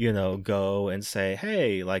 you know, go and say,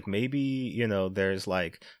 hey, like maybe, you know, there's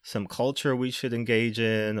like some culture we should engage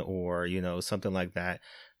in, or, you know, something like that?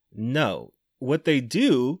 No. What they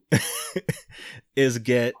do is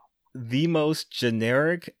get the most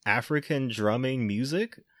generic African drumming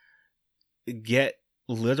music, get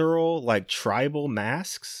literal like tribal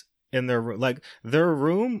masks in their room. Like, their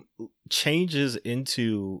room changes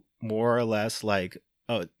into more or less like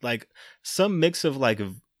some mix of like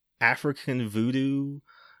African voodoo.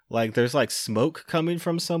 Like, there's like smoke coming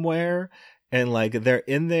from somewhere, and like they're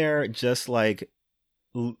in there just like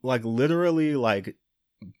literally like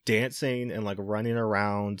dancing and like running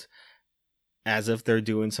around as if they're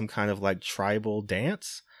doing some kind of like tribal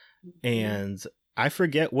dance. And I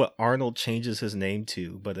forget what Arnold changes his name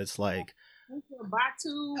to, but it's like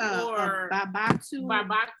Batu or Babatu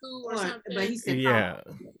or something. But he said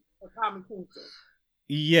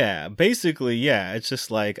yeah, basically, yeah. It's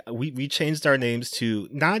just like we changed our names to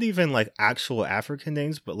not even like actual African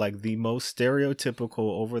names, but like the most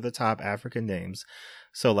stereotypical over the top African names.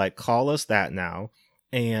 So like, call us that now.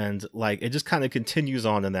 And like, it just kind of continues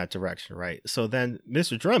on in that direction, right? So then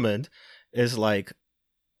Mr. Drummond is like,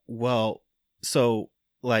 well, so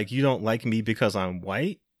like, you don't like me because I'm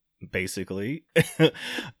white, basically,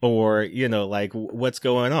 or, you know, like, what's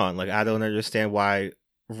going on? Like, I don't understand why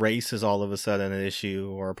race is all of a sudden an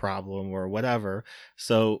issue or a problem or whatever.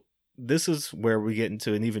 So this is where we get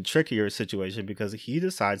into an even trickier situation, because he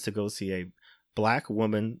decides to go see a Black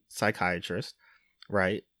woman psychiatrist,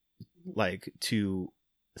 right? Like, to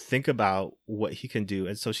think about what he can do.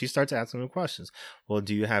 And so she starts asking him questions. Well,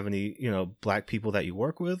 do you have any, you know, Black people that you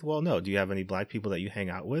work with? Well, no. Do you have any Black people that you hang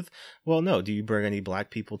out with? Well, no. Do you bring any Black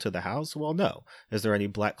people to the house? Well, no. Is there any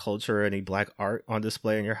Black culture, any Black art on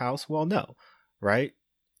display in your house? Well, no. Right?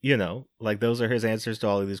 You know, like, those are his answers to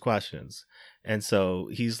all of these questions. And so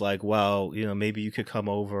he's like, well, you know, maybe you could come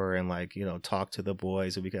over and like, you know, talk to the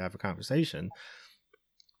boys and we could have a conversation.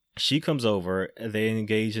 She comes over and they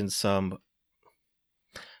engage in some,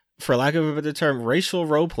 for lack of a better term, racial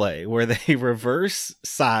role play, where they reverse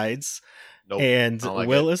sides. Nope, and like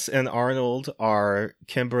Willis and Arnold are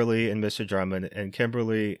Kimberly and Mr. Drummond, and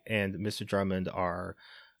Kimberly and Mr. Drummond are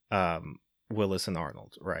Willis and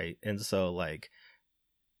Arnold, right? And so like,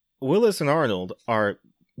 Willis and Arnold are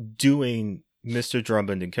doing Mr.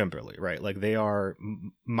 Drummond and Kimberly, right? Like, they are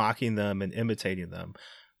mocking them and imitating them.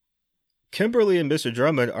 Kimberly and Mr.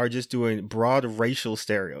 Drummond are just doing broad racial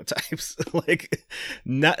stereotypes, like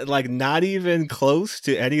not even close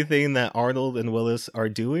to anything that Arnold and Willis are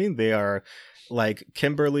doing. They are like,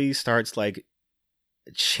 Kimberly starts like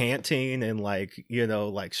chanting and like, you know,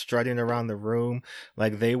 like strutting around the room.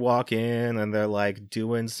 Like, they walk in and they're like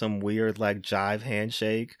doing some weird like jive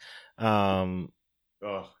handshake.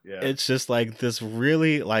 Oh yeah. It's just like this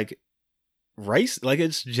really like race, like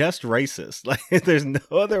it's just racist. Like there's no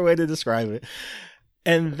other way to describe it.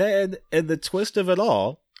 And then in the twist of it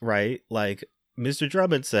all, right? Like Mr.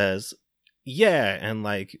 Drummond says, yeah, and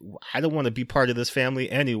like I don't want to be part of this family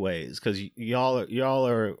anyways, because y'all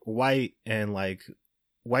are white and like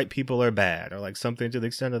white people are bad, or like something to the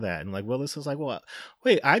extent of that. And like Willis is like, well,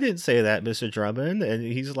 wait, I didn't say that, Mr. Drummond. And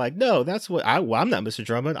he's like, no, that's what I'm not Mr.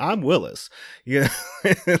 Drummond, I'm Willis. You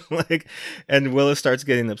know, like, and Willis starts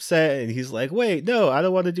getting upset, and he's like, wait, no, I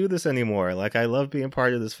don't want to do this anymore. Like, I love being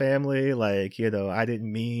part of this family. Like, you know, I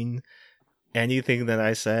didn't mean anything that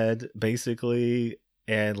I said, basically.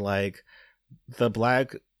 And like the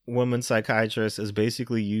black woman psychiatrist is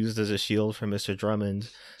basically used as a shield for Mr.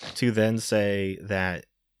 Drummond to then say that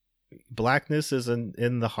blackness is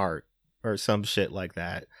in the heart or some shit like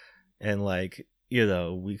that, and like, you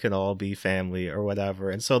know, we can all be family or whatever.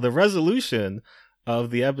 And so the resolution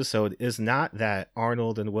of the episode is not that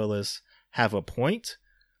Arnold and Willis have a point,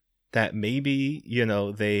 that maybe, you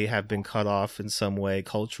know, they have been cut off in some way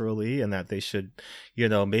culturally, and that they should, you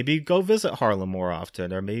know, maybe go visit Harlem more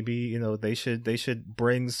often, or maybe, you know, they should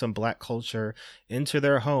bring some black culture into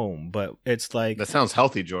their home. But it's like, that sounds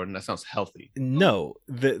healthy, Jordan. That sounds healthy. No,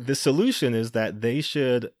 the solution is that they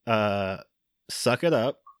should suck it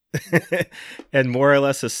up and more or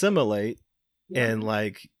less assimilate. Yeah. And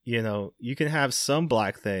like, you know, you can have some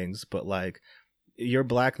black things, but like your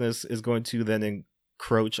blackness is going to then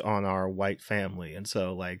encroach on our white family, and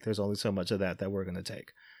so like there's only so much of that we're going to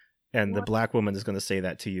take, and the black woman is going to say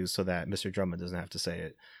that to you so that Mr. Drummond doesn't have to say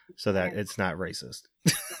it, so that it's not racist.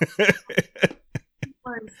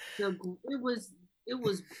 It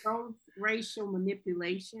was gross racial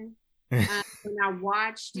manipulation. When I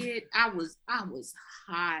watched it, I was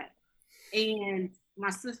hot, and my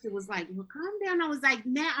sister was like, well, calm down. I was like,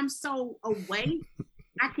 now I'm so awake,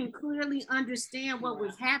 I can clearly understand what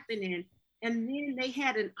was happening. And then they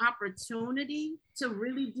had an opportunity to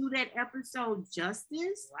really do that episode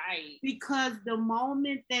justice. Right. Because the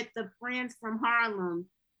moment that the friends from Harlem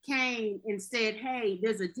came and said, hey,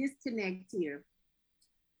 there's a disconnect here,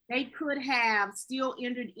 they could have still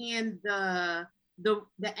entered in the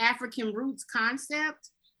African roots concept,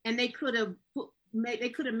 and they could have made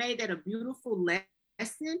that a beautiful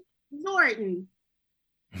lesson. Jordan,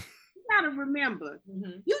 gotta remember,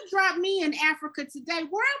 you dropped me in Africa today.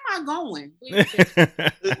 Where am I going?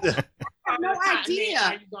 I have no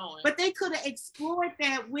idea. But they could have explored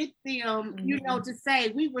that with them, you know, to say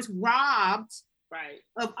we was robbed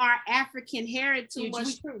of our African heritage.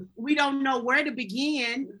 We don't know where to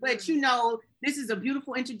begin, but you know, this is a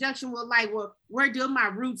beautiful introduction. We're like, well, where do my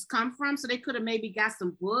roots come from? So they could have maybe got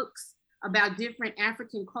some books about different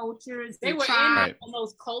African cultures. They were in the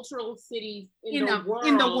most cultural cities in the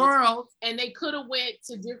world. And they could have went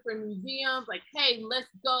to different museums, like, hey, let's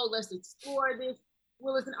go, let's explore this.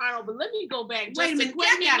 Willis and Arnold, but let me go back. Wait a minute,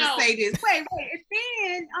 I gotta say this. Wait. And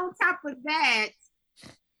then on top of that,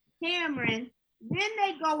 Cameron, then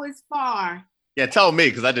they go as far. Yeah, tell me,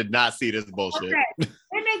 because I did not see this bullshit. Okay.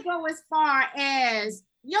 Then they go as far as,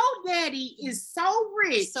 your daddy is so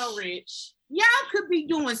rich. So rich. Y'all could be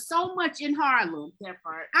doing so much in Harlem. That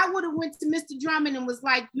part. I would have went to Mr. Drummond and was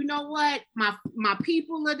like, you know what? My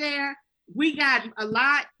people are there. We got a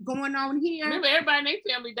lot going on here. Remember, everybody in their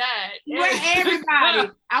family died.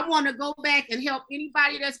 Everybody. I want to go back and help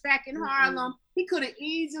anybody that's back in Harlem. He could have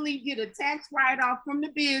easily get a tax write-off from the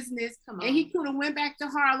business, and he could have went back to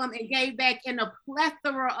Harlem and gave back in a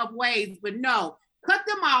plethora of ways. But no, cut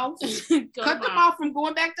them off. Cut them off from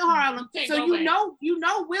going back to Harlem. So you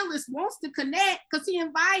know Willis wants to connect because he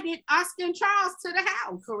invited Oscar and Charles to the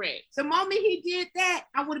house. Correct. The moment he did that,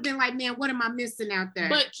 I would have been like, man, what am I missing out there?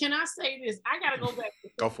 But can I say this? I gotta go back to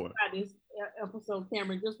go for it. This episode,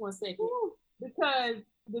 Cameron, just 1 second. Because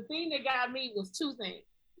the thing that got me was two things.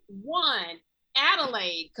 One,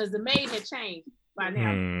 Adelaide, because the maid had changed by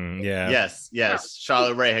now. Yes.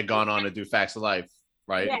 Charlotte Ray had gone on to do Facts of Life,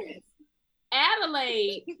 right? Yes.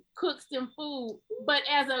 Adelaide cooks them food, but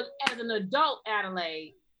as an adult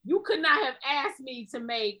Adelaide, you could not have asked me to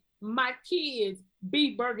make my kids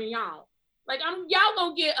beef bourguignon. Like, y'all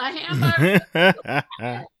gonna get a hamburger.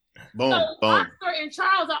 Boom. Oscar and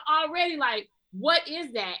Charles are already like, what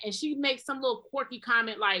is that? And she makes some little quirky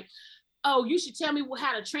comment like, oh, you should tell me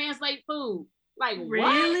how to translate food. Like,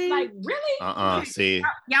 really? What? Like, really? See,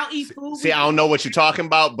 y'all eat food. See, I don't know what you're talking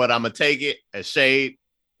about, but I'm gonna take it as shade.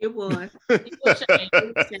 It was.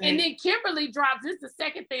 And then Kimberly drops. This is the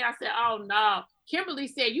second thing I said. Oh no. Kimberly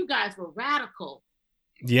said you guys were radical.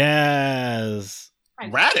 Yes.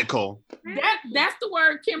 Radical. That's the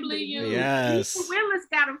word Kimberly used. Yes. Willis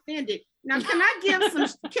got offended. Now, can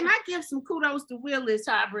I give some kudos to Willis?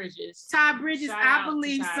 Ty Bridges. Shout I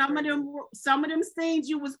believe some of them scenes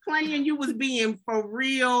you was playing, you was being for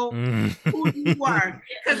real who you were.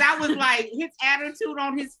 Because I was like, his attitude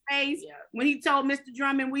on his face when he told Mr.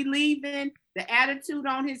 Drummond we leaving, the attitude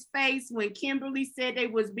on his face when Kimberly said they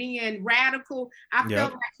was being radical. I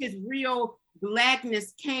felt like his real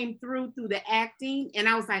blackness came through the acting, and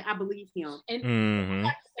I was like, I believe him. And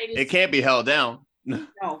it can't be held down. No,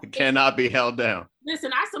 it cannot be held down.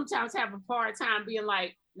 Listen, I sometimes have a hard time being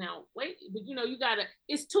like, now wait, but you gotta,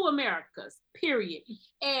 it's two Americas, period.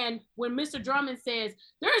 And when Mr. Drummond says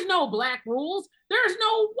there's no black rules, there's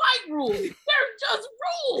no white rules, there's just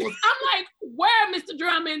rules. I'm like, where, Mr.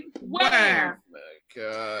 Drummond? Where? Oh my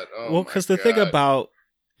God. Well, because the thing about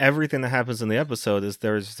everything that happens in the episode is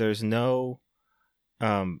there's no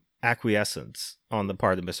acquiescence on the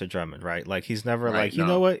part of Mr. Drummond, right? Like he's never like, you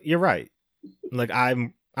know what, you're right. Like I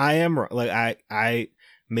am like I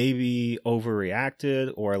maybe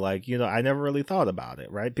overreacted, or like, I never really thought about it,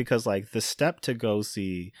 right? Because like the step to go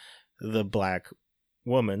see the black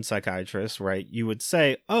woman psychiatrist, right, you would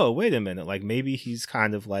say, oh, wait a minute, like maybe he's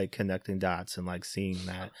kind of like connecting dots and like seeing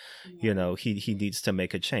that he needs to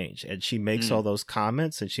make a change. And she makes all those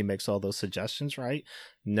comments and she makes all those suggestions, right?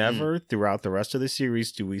 Never throughout the rest of the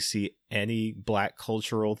series do we see any black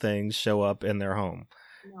cultural things show up in their home.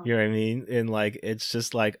 No. You know what I mean? And like it's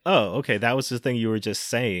just like, oh, okay, that was the thing you were just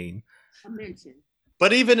saying. I mentioned.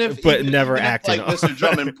 But never acting. Like Mr.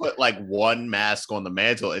 Drummond put like one mask on the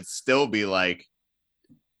mantle, it'd still be like,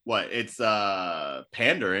 what? It's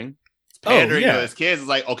pandering. It's pandering to his kids. It's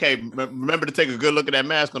like, okay, remember to take a good look at that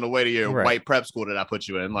mask on the way to your white prep school that I put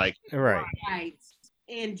you in. Like, right.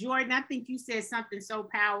 And Jordan, I think you said something so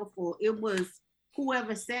powerful. It was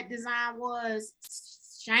whoever set design was.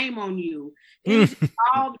 Shame on you.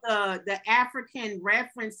 All the African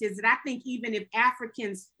references that I think even if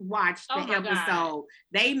Africans watch the episode,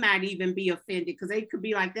 they might even be offended because they could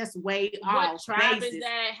be like, that's way off. What tribe is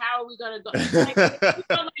that? How are we gonna go?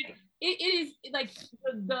 It is like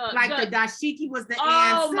the dashiki was the answer.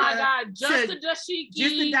 Oh my God, just the dashiki.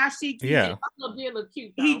 Yeah, did look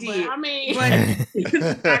cute. He did. But, I mean,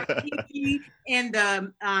 dashiki and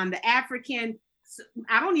the African.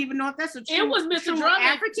 I don't even know if that's a true. It was Mr.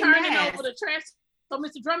 Drummond turning over the trash. So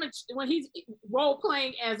Mr. Drummond, when he's role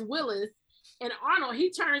playing as Willis and Arnold,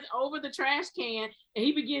 he turns over the trash can and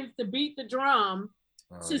he begins to beat the drum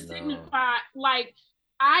to signify, like,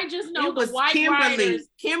 I just know the white writers.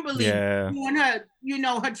 Kimberly doing her,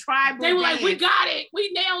 her tribal. They were like, we got it.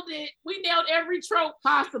 We nailed it. We nailed every trope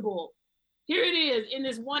possible. Here it is in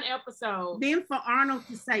this one episode. Then for Arnold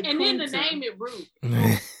to say, and then to name it Ruth.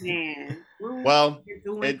 Man. Well,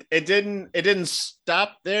 it didn't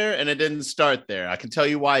stop there, and it didn't start there. I can tell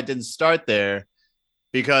you why it didn't start there,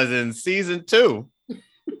 because in season 2,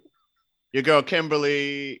 your girl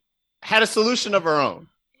Kimberly had a solution of her own.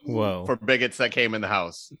 Whoa! For bigots that came in the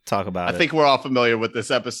house. Talk about it. I think we're all familiar with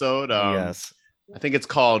this episode. Yes. I think it's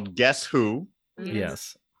called Guess Who.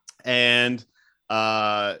 Yes. And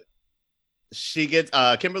she gets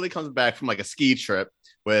Kimberly comes back from like a ski trip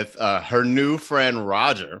with her new friend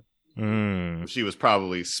Roger. She was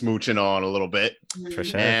probably smooching on a little bit. For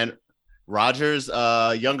sure. And Roger's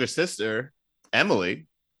younger sister, Emily,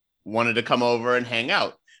 wanted to come over and hang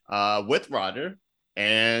out with Roger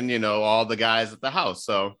and, all the guys at the house.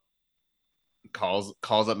 So calls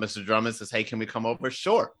up Mr. Drummond, says, hey, can we come over?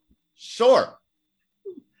 Sure.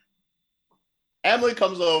 Emily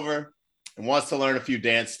comes over and wants to learn a few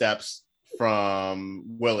dance steps from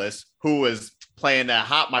Willis, who is playing that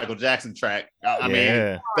hot Michael Jackson track. I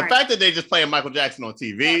mean, the fact that they just playing Michael Jackson on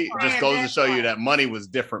TV just goes to show you that money was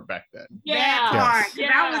different back then.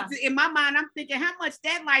 I was in my mind, I'm thinking, how much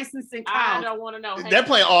that licensing cost? I don't want to know. They're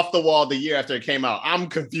playing Off the Wall the year after it came out. I'm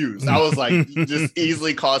confused. I was like, you just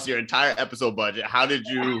easily cost your entire episode budget. How did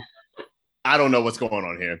you? I don't know what's going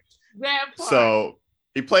on here. That part. So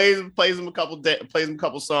he plays them a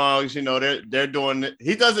couple songs. They're doing it.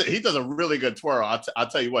 He does a really good twirl. I'll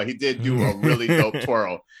tell you what, he did do a really dope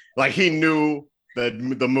twirl. Like he knew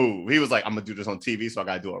the move. He was like, I'm gonna do this on TV, so I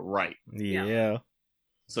gotta do it right. Yeah.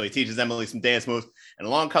 So he teaches Emily some dance moves, and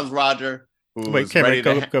along comes Roger. Wait,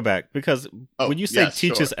 Cameron, go back, because when you say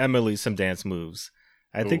teaches Emily some dance moves,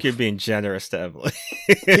 I think you're being generous to Emily.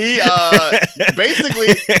 He basically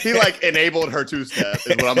he like enabled her 2-step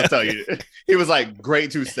is what I'm gonna tell you. He was like,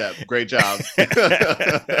 great 2-step, great job.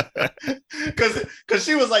 Cause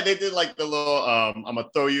she was like, they did like the little I'm gonna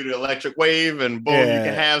throw you the electric wave and boom, you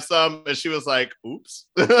can have some. And she was like, oops.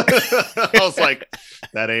 I was like,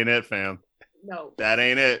 that ain't it, fam. No, that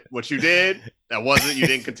ain't it. What you did, that wasn't, you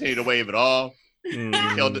didn't continue to wave at all.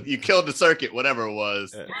 You killed the circuit, whatever it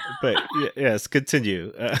was. But yes,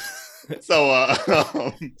 continue. So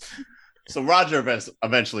Roger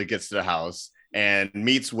eventually gets to the house and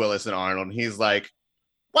meets Willis and Arnold. And he's like,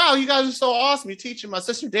 wow, you guys are so awesome. You're teaching my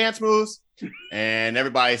sister dance moves. And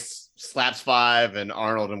everybody slaps five, and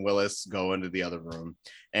Arnold and Willis go into the other room.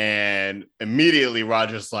 And immediately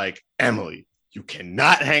Roger's like, Emily, you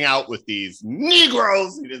cannot hang out with these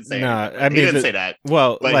Negroes. He didn't say he didn't say that.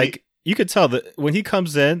 Well, like, you could tell that when he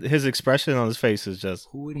comes in, his expression on his face is just,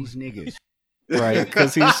 who are these niggas? Right,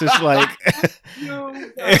 because he's just like, you can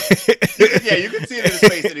see it in his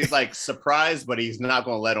face that he's like surprised, but he's not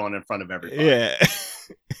going to let on in front of everybody. Yeah,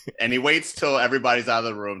 and he waits till everybody's out of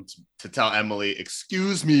the room to tell Emily,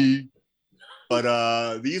 "Excuse me,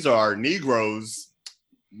 but these are Negroes.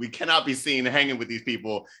 We cannot be seen hanging with these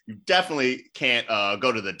people. You definitely can't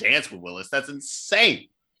go to the dance with Willis. That's insane."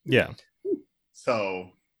 Yeah.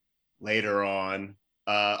 So later on.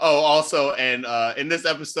 Also, in this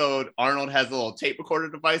episode, Arnold has a little tape recorder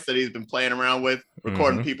device that he's been playing around with,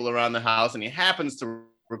 recording people around the house, and he happens to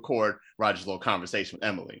record Roger's little conversation with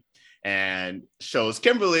Emily, and shows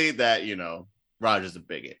Kimberly that, Roger's a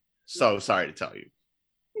bigot. So sorry to tell you.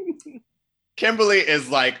 Kimberly is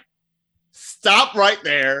like, stop right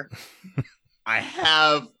there. I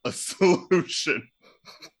have a solution.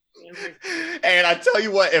 And I tell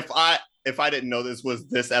you what, if I didn't know this was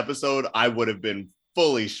this episode, I would have been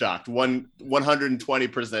fully shocked.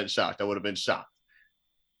 120% shocked. I would have been shocked.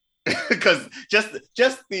 Because just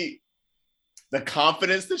the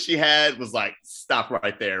confidence that she had was like, stop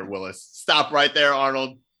right there, Willis. Stop right there,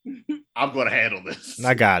 Arnold. I'm going to handle this.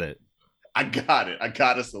 I got it. I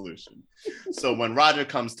got a solution. So when Roger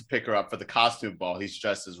comes to pick her up for the costume ball, he's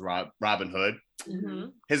dressed as Robin Hood. Mm-hmm.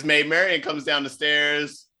 His maid Marion comes down the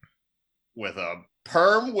stairs with a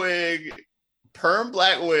perm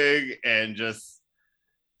black wig, and just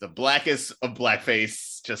the blackest of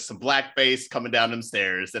blackface, just some blackface coming down them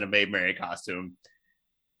stairs in a Maid Marian costume,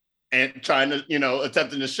 and trying to,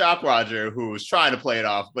 attempting to shock Roger, who was trying to play it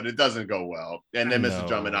off, but it doesn't go well. And then Mr.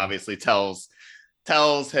 Drummond obviously tells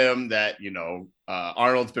him that,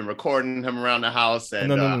 Arnold's been recording him around the house. And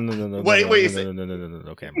no. Wait,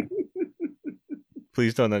 Okay.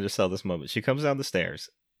 Please don't undersell this moment. She comes down the stairs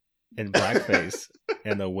in blackface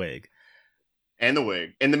and a wig. And the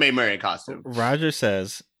wig. And the Maid Marian costume. Roger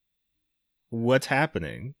says, what's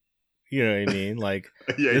happening? You know what I mean? Like,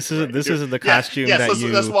 this isn't the costume that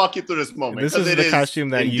you... Let's walk you through this moment. This is the costume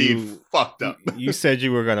that you fucked up. You said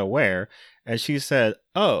you were going to wear. And she said,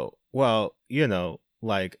 oh, well,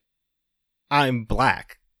 like, I'm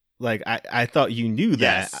black. Like, I thought you knew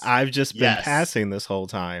that. Yes. I've just been passing this whole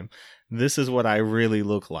time. This is what I really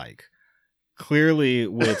look like. Clearly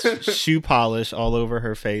with shoe polish all over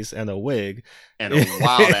her face and a wig. And a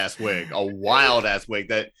wild ass wig.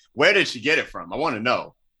 Where did she get it from? I want to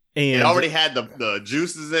know. And it already had the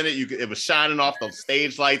juices in it. It was shining off the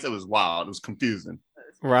stage lights. It was wild. It was confusing.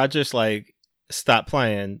 Roger's like, stop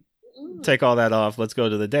playing. Take all that off. Let's go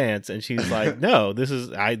to the dance. And she's like, no, this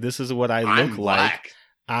is what I look like.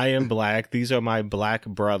 I am black. These are my black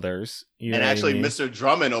brothers. And actually, Mr.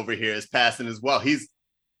 Drummond over here is passing as well. He's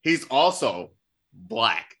also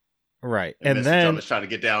black. Right. And Mr. Drummond's trying to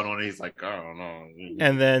get down on it. He's like, I don't know.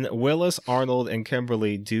 And then Willis, Arnold, and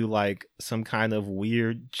Kimberly do like some kind of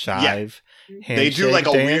weird jive. Yeah. They do like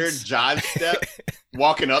a weird jive step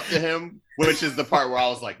walking up to him, which is the part where I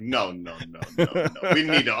was like, no. We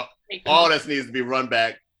need to, all this needs to be run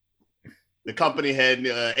back. The company head,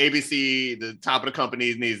 ABC, the top of the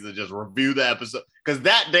company needs to just review the episode, because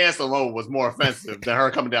that dance alone was more offensive than her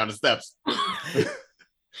coming down the steps.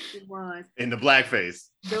 It was. In the blackface.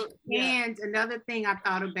 And another thing I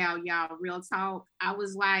thought about, y'all, real talk, I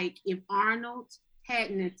was like, if Arnold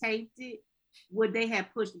hadn't taped it, would they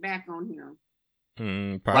have pushed back on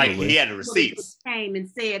him? Probably. Like he had the receipts. Came and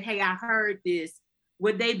said, hey, I heard this.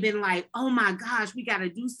 Would they been like, oh my gosh, we got to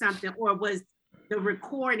do something? Or was the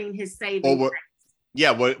recording his saving grace?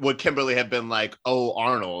 Yeah, would Kimberly have been like, oh,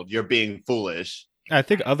 Arnold, you're being foolish? I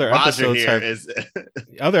think other episodes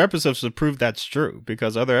have proved that's true,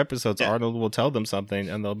 because other episodes Arnold will tell them something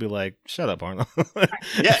and they'll be like, shut up, Arnold.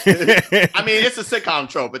 Yeah. I mean, it's a sitcom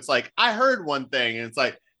trope. It's like, I heard one thing, and it's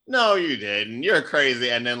like, no, you didn't. You're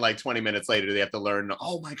crazy. And then like 20 minutes later, they have to learn,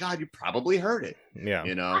 oh my God, you probably heard it.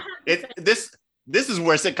 Yeah. This is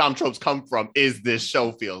where sitcom tropes come from, is this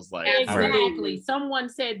show feels like. Exactly. Someone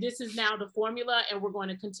said this is now the formula and we're going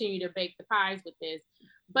to continue to bake the pies with this.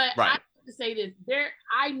 But I have to say this,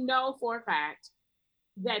 I know for a fact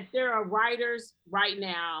that there are writers right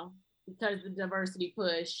now, because the diversity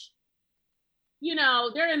push,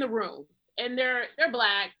 they're in the room and they're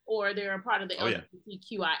black or they're a part of the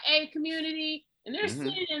LGBTQIA community, and they're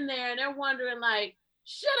sitting in there and they're wondering like,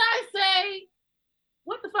 should I say,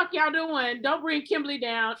 what the fuck y'all doing? Don't bring Kimberly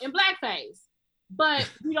down in blackface. But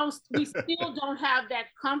we still don't have that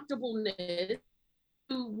comfortableness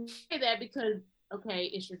to say that because, okay,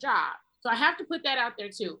 it's your job. So I have to put that out there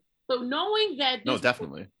too. So knowing that this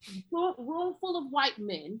definitely room full of white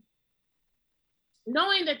men,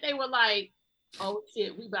 knowing that they were like, oh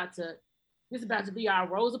shit, this is about to be our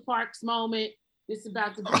Rosa Parks moment. This is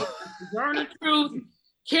about to be the journey truth.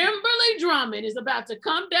 Kimberly Drummond is about to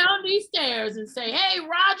come down these stairs and say, hey,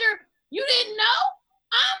 Roger, you didn't know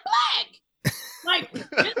I'm black.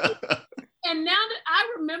 And now that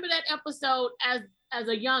I remember that episode as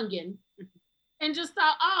a youngin' and just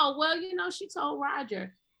thought, oh, well, she told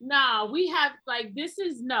Roger. No, we have this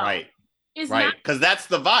is no. Right. It's right. Because that's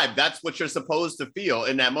the vibe. That's what you're supposed to feel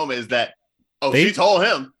in that moment is that, she told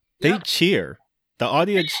him. They cheer. The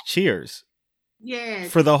audience cheers. Yes.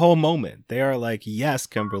 For the whole moment. They are like, yes,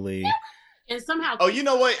 Kimberly. And somehow. Oh, you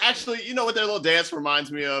know what? Actually, you know what their little dance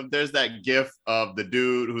reminds me of? There's that gif of the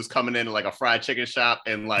dude who's coming in like a fried chicken shop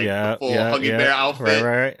in the full Huggy Bear outfit.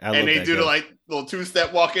 Right. And they do the little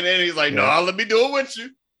two-step walking in. He's like, no, let me do it with you.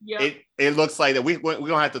 Yep. It looks like that we're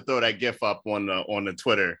gonna have to throw that gif up on the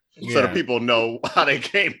Twitter so that people know how they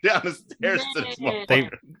came down the stairs to this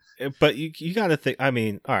moment. But you got to think. I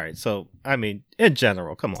mean, all right. So in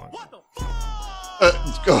general, come on.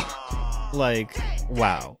 Go.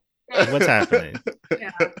 Wow, what's happening?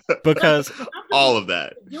 Because all of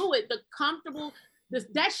that. Do it. The comfortable.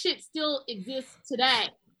 That shit still exists today.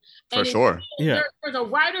 For sure. There's a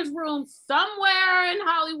writer's room somewhere in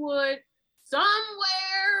Hollywood.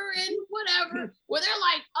 Somewhere in whatever, where they're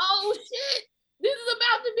like, oh shit, this is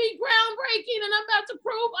about to be groundbreaking and I'm about to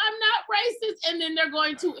prove I'm not racist. And then they're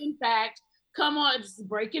going to, in fact, come on, it's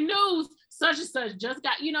breaking news, such and such just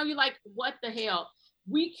got, you're like, what the hell?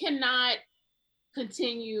 We cannot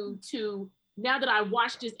continue to, now that I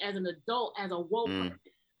watched this as an adult, as a woke person,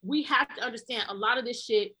 we have to understand a lot of this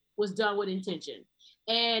shit was done with intention.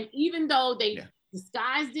 And even though they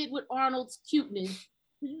disguised it with Arnold's cuteness,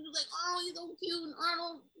 he was like, oh, he's so cute, and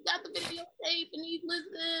Arnold got the videotape, and he's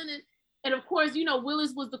listening, and of course,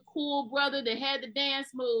 Willis was the cool brother that had the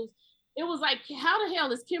dance moves. It was like, how the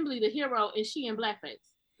hell is Kimberly the hero and she in blackface?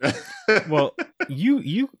 Well,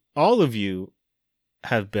 you all of you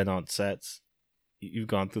have been on sets. You've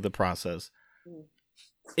gone through the process.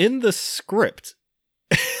 In the script,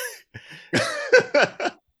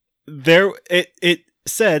 it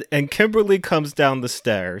said, and Kimberly comes down the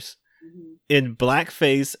stairs in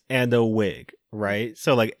blackface and a wig, right?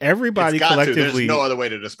 So everybody collectively, there's no other way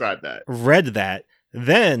to describe that. Read that.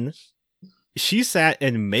 Then she sat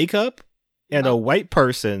in makeup and a white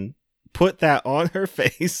person put that on her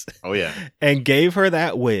face. Oh yeah. And gave her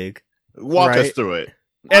that wig. Walk us through it.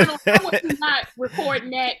 I was not recording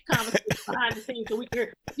that conversation behind the scenes so we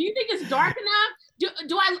could. Do you think it's dark enough? Do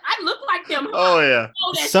I look like them? Oh yeah.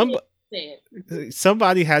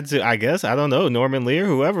 Somebody had to, I guess, I don't know, Norman Lear,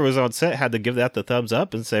 whoever was on set had to give that the thumbs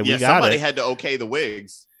up and say, we got it. Somebody had to okay the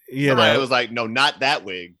wigs. Somebody was like, no, not that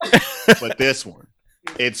wig, but this one.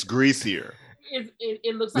 It's greasier.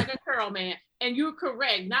 It looks like a curl, man. And you're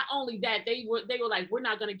correct. Not only that, they were like, we're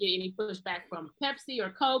not going to get any pushback from Pepsi or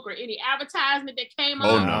Coke or any advertisement that came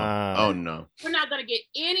on. Oh no. We're not going to get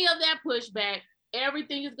any of that pushback.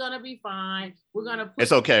 Everything is gonna be fine. We're gonna.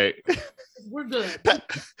 It's okay. We're good.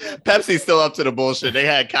 Pepsi's still up to the bullshit. They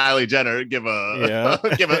had Kylie Jenner give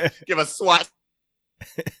a SWAT.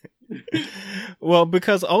 Well,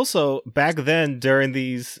 because also back then during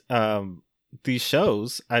these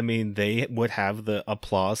shows, I mean, they would have the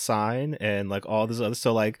applause sign and all this other.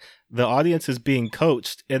 So the audience is being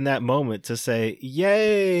coached in that moment to say,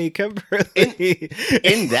 "Yay, Kimberly!"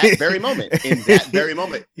 In that very moment, that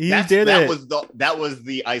was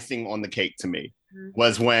the icing on the cake to me.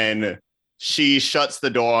 Was when she shuts the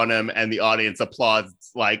door on him and the audience applauds.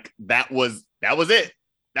 That was it.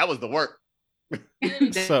 That was the work.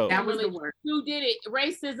 So that was the work. Who did it?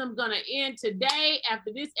 Racism gonna end today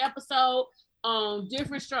after this episode on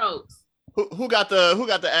Diff'rent Strokes. Who got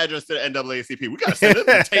the address to the NAACP? We gotta send them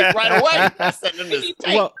the tape right away. Send them this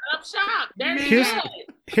tape. Well, up shop.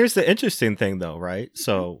 Here's the interesting thing, though, right?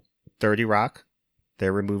 So 30 Rock, they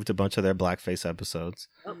removed a bunch of their blackface episodes.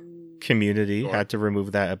 Community had to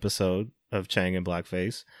remove that episode of Chang in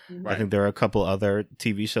blackface. Right. I think there are a couple other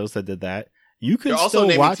TV shows that did that. You can still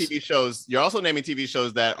watch TV shows. You're also naming TV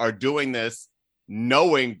shows that are doing this,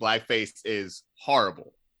 knowing blackface is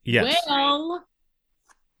horrible. Yes. Well,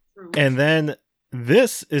 and then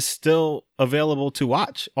this is still available to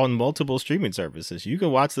watch on multiple streaming services. You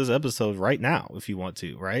can watch this episode right now if you want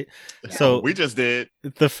to, right? Yeah, so we just did.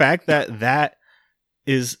 The fact that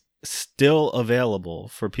is still available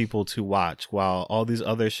for people to watch, while all these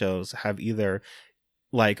other shows have either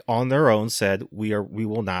like on their own said we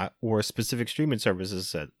will not, or specific streaming services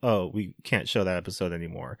said, oh, we can't show that episode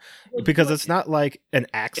anymore, because it's not like an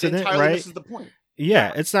accident, right? Misses the point.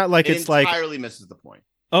 Yeah, it's not like it's like entirely misses the point.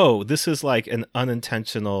 Oh, this is like an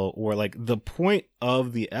unintentional, or like the point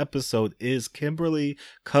of the episode is Kimberly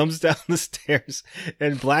comes down the stairs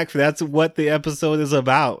and that's what the episode is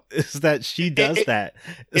about, is that she does that.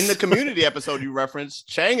 In the Community episode you referenced,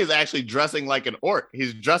 Chang is actually dressing like an orc.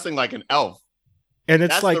 He's dressing like an elf. And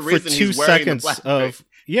it's like for 2 seconds of,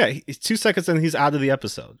 2 seconds and he's out of the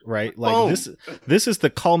episode, right? Like Boom. This is the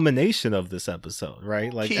culmination of this episode,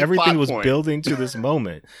 right? Like everything was building to this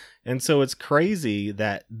moment. And so it's crazy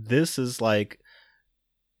that this is like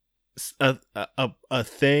a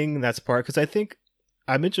thing that's part, because I think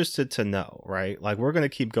I'm interested to know, right? Like we're going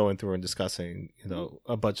to keep going through and discussing,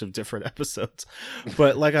 a bunch of different episodes,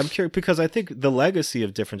 but like I'm curious, because I think the legacy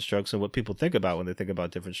of Diff'rent Strokes and what people think about when they think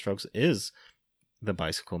about Diff'rent Strokes is the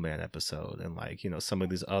Bicycle Man episode, and like, some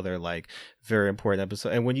of these other like very important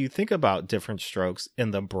episodes. And when you think about Diff'rent Strokes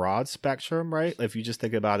in the broad spectrum, right? If you just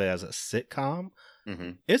think about it as a sitcom,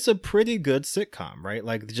 it's a pretty good sitcom, right?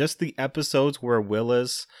 Like just the episodes where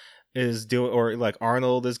Willis is doing, or like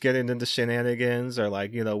Arnold is getting into shenanigans, or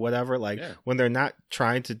like, whatever, like when they're not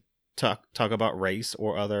trying to talk about race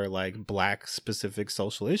or other like Black specific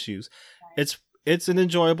social issues, it's an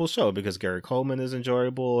enjoyable show because Gary Coleman is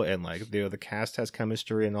enjoyable, and like the cast has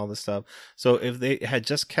chemistry and all this stuff. So if they had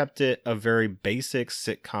just kept it a very basic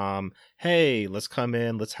sitcom, hey, let's come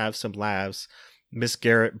in, let's have some laughs, Miss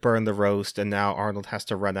Garrett burned the roast, and now Arnold has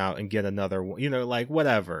to run out and get another one, like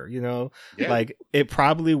whatever, like it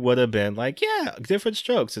probably would have been like, Diff'rent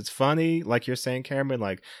Strokes. It's funny, like you're saying, Cameron,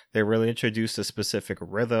 like they really introduced a specific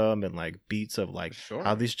rhythm and like beats of like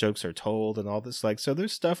how these jokes are told and all this. Like, so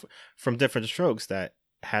there's stuff from Diff'rent Strokes that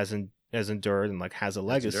has endured and like has a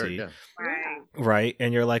legacy, right?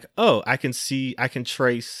 And you're like, oh, I can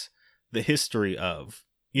trace the history of,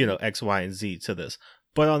 X, Y, and Z to this.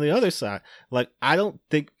 But on the other side, like, I don't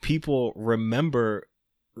think people remember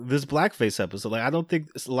this blackface episode. Like, I don't think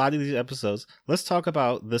a lot of these episodes. Let's talk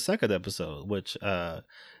about the second episode, which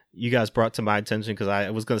you guys brought to my attention because I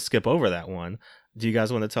was going to skip over that one. Do you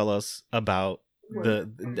guys want to tell us about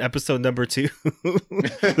the episode number 2?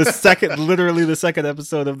 Literally the second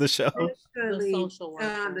episode of the show. The social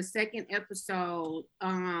worker. The second episode.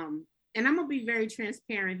 And I'm going to be very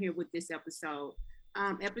transparent here with this episode.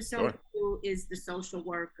 Episode 2 is the social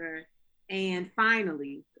worker, and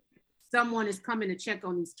finally someone is coming to check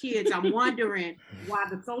on these kids. I'm wondering why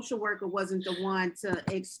the social worker wasn't the one to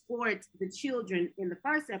exploit the children in the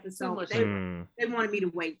first episode. They wanted me to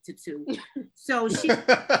wait to 2. So she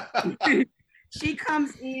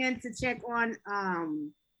comes in to check on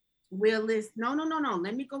Willis. No,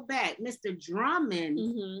 let me go back. Mr.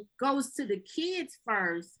 Drummond goes to the kids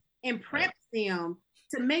first and preps them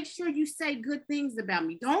to make sure you say good things about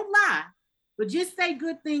me. Don't lie, but just say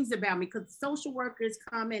good things about me, because the social worker is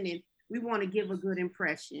coming and we want to give a good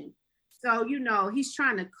impression. So, he's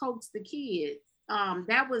trying to coax the kids.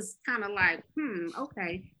 That was kind of like,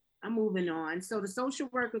 okay, I'm moving on. So the social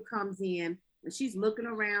worker comes in and she's looking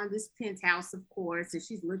around this penthouse, of course, and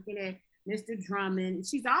she's looking at Mr. Drummond.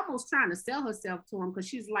 She's almost trying to sell herself to him because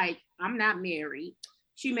she's like, I'm not married.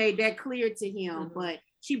 She made that clear to him, but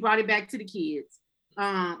she brought it back to the kids.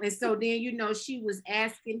 And so then, she was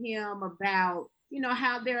asking him about,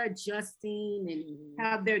 how they're adjusting and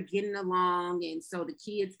how they're getting along. And so the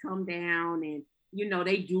kids come down and,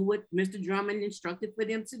 they do what Mr. Drummond instructed for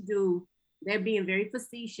them to do. They're being very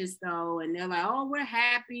facetious though. And they're like, oh, we're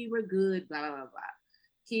happy, we're good, blah, blah, blah.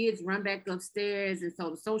 Kids run back upstairs. And so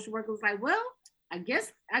the social worker was like, well, I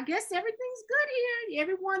guess everything's good here.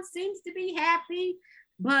 Everyone seems to be happy.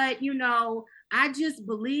 But, I just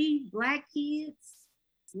believe Black kids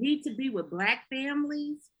need to be with Black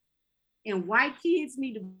families, and white kids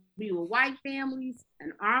need to be with white families.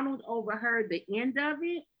 And Arnold overheard the end of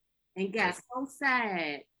it and got so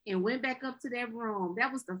sad and went back up to that room.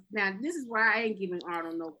 Now this is why I ain't giving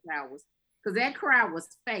Arnold no flowers, because that cry was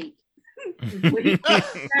fake.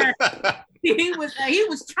 he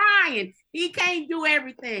was trying. He can't do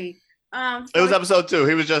everything. So it was episode 2.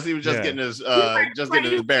 He was just getting his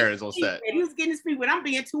getting his bearings on set. He was getting his feet. But I'm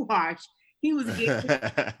being too harsh. He was getting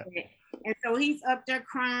And so he's up there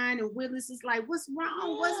crying, and Willis is like, "What's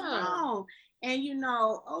wrong? What's wrong?" And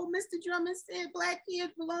Mr. Drummond said black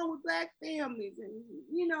kids belong with black families, and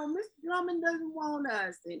Mr. Drummond doesn't want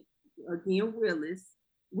us. And again, Willis,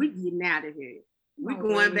 we getting out of here. We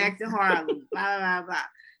going back to Harlem. Blah blah blah.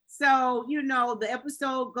 So the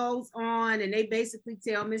episode goes on, and they basically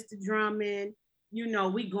tell Mr. Drummond,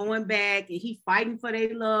 we going back, and he fighting for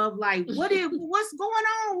their love. Like, what's going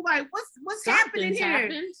on? Like, what's happening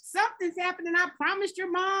here? Something's happening. I promised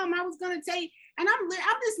your mom I was gonna take. And I'm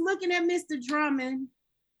just looking at Mr. Drummond,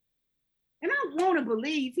 and I want to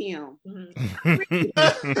believe him. I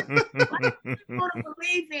want to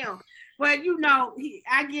believe him, but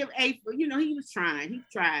I give A for he was trying. He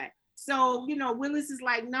tried. So Willis is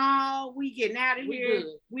like, no, we getting out of here.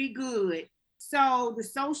 We good. So the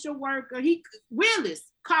social worker,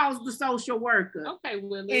 Willis calls the social worker. Okay,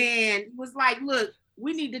 Willis. And was like, look,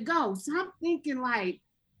 we need to go. So I'm thinking like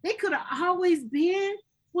they could have always been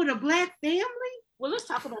with a black family. Well, let's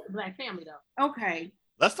talk about the black family though. Okay.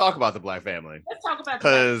 Let's talk about the black family. Let's talk about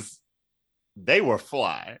because they were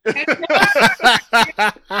fly.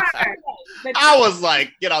 I was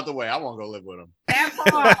like, get out the way. I want to go live with them. That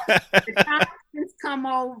part. The Thompsons come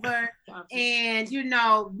over, and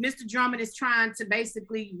Mr. Drummond is trying to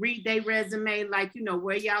basically read their resume, like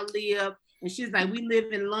where y'all live. And she's like, we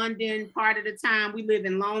live in London part of the time. We live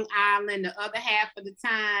in Long Island the other half of the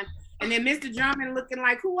time. And then Mr. Drummond looking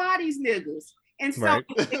like, who are these niggas? And so,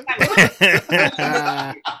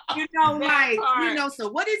 right. So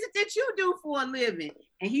what is it that you do for a living?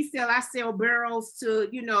 And he said, I sell barrels to,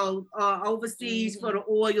 overseas for the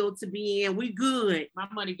oil to be in. We good. My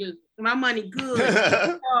money good. My money good.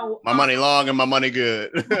 So, my money long and my money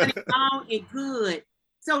good. Money long and good.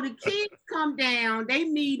 So the kids come down, they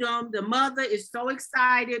meet them. The mother is so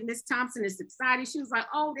excited. Miss Thompson is excited. She was like,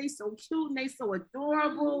 oh, they so cute and they so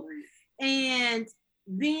adorable. And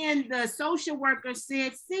then the social worker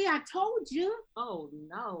said, see, I told you. Oh,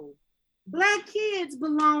 no. Black kids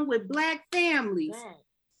belong with black families. Bad.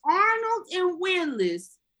 Arnold and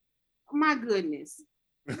Willis. Oh, my goodness.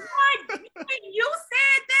 What? You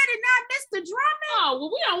said that and not Mr. Drummond? Oh,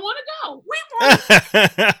 well, we don't want to go. We know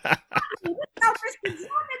Mr.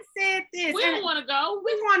 Drummond said this. We don't want to go.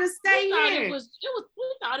 We want to stay here. We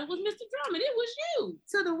thought it was Mr. Drummond. It was you.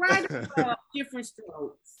 To the right of Diff'rent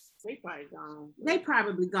Strokes. They probably gone. They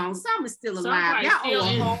probably gone. Some is still alive.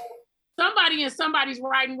 Somebody in somebody's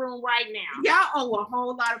writing room right now. Y'all owe a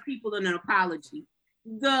whole lot of people an apology.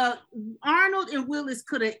 The Arnold and Willis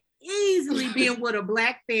could have easily been with a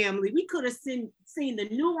black family. We could have seen the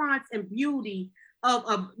nuance and beauty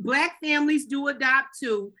of black families do adopt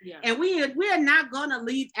too. Yeah. And we are not gonna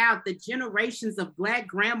leave out the generations of black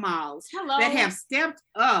grandmas that have stepped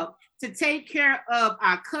up to take care of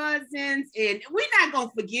our cousins. And we're not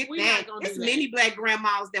gonna forget that. There's many black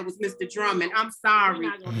grandmas that was Mr. Drummond. I'm sorry.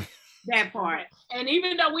 That part. And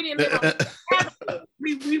even though we didn't live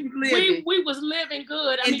we was living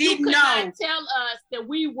good. I and mean, you could not tell us that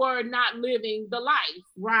we were not living the life.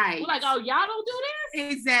 Right. We're like, oh, y'all don't do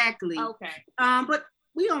this? Exactly. Okay. But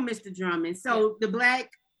we on Mr. Drummond. So the black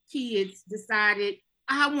kids decided,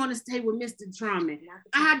 I want to stay with Mr. Drummond.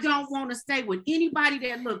 I don't want to stay with anybody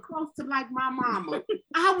that look close to like my mama.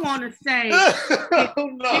 I want to stay with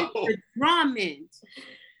Mr. Drummond.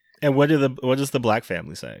 And what does the black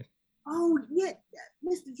family say? Oh yeah,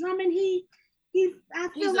 Mr. Drummond, I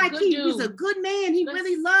feel like he was a good man. He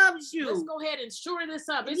really loves you. Let's go ahead and shore this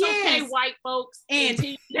up. It's okay, white folks. And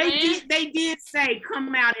they did say,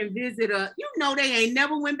 come out and visit us. They ain't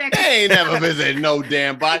never went back. They ain't never visited no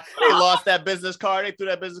damn body. They lost that business card. They threw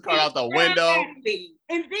that business card out the window.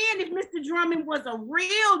 And then if Mr. Drummond was a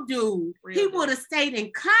real dude, he would have stayed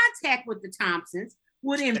in contact with the Thompsons.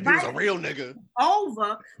 Would invite a real nigga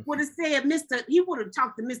over, would have said, he would have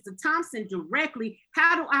talked to Mr. Thompson directly.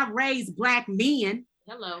 How do I raise black men?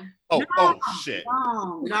 Hello. Oh shit.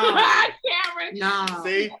 No. Cameron. No.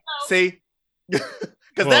 See? Because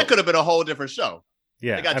that could have been a whole different show.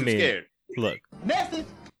 Yeah. They got too scared. Look. Message.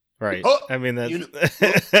 Right. I mean, that's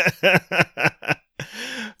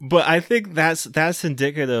but I think that's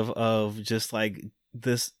indicative of just like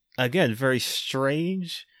this, again, very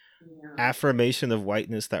strange affirmation of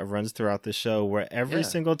whiteness that runs throughout the show, where every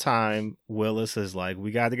single time Willis is like,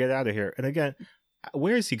 we got to get out of here. And again,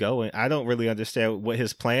 where is he going? I don't really understand what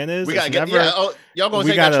his plan is. We got to get y'all going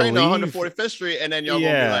to take that train to 145th Street and then y'all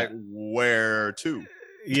going to be like, where to?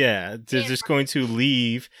 Yeah, they're just going to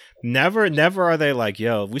leave. Never are they like,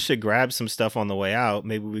 yo, we should grab some stuff on the way out.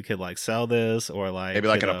 Maybe we could like sell this or like maybe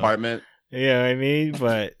like an apartment. Yeah, I mean,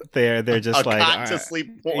 but they're just a like cot to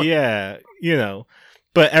sleep on. Yeah,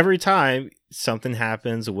 But every time something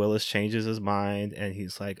happens. Willis changes his mind, and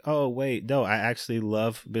he's like, "Oh wait, no, I actually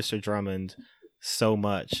love Mr. Drummond so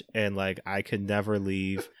much, and like I could never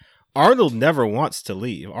leave." Arnold never wants to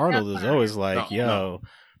leave. Arnold is always like, "Yo,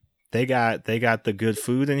 they got the good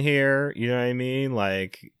food in here." You know what I mean?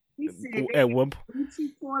 Like at one point,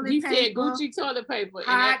 he said Gucci toilet paper.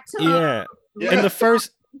 Yeah. In the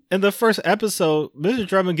first episode, Mr.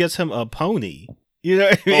 Drummond gets him a pony. You know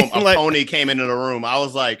what I mean? A pony came into the room. I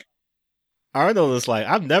was like, Arnold is like,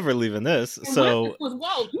 I'm never leaving this. And so was,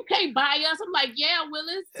 whoa, you can't buy us. I'm like, yeah,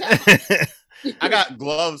 Willis. I got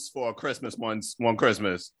gloves for Christmas one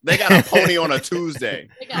Christmas. They got a pony on a Tuesday.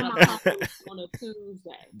 They got a pony on a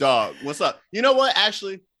Tuesday. Dog, what's up? You know what?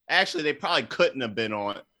 Actually, they probably couldn't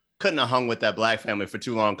have hung with that black family for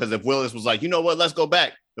too long. Because if Willis was like, you know what, let's go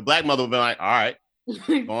back, the black mother would be like, all right,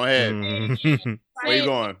 go ahead. Where you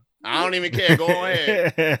going? I don't even care. Go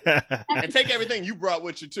ahead and take everything you brought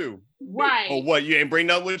with you too. Right. Or what? You ain't bring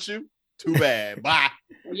nothing with you? Too bad. Bye.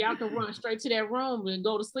 Well, y'all can run straight to that room and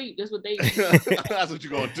go to sleep. That's what they do. That's what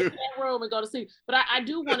you're gonna do. That room and go to sleep. But I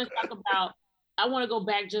do want to talk about. I want to go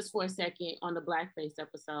back just for a second on the blackface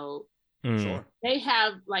episode. Sure. They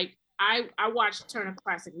have like I watch Turner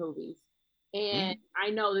Classic Movies. And I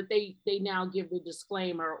know that they now give the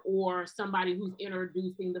disclaimer, or somebody who's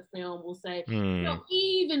introducing the film will say, you know,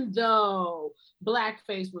 even though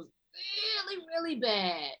blackface was really, really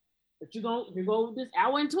bad, but you go this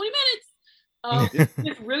hour and 20 minutes of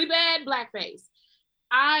this really bad blackface.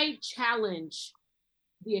 I challenge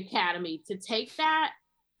the Academy to take that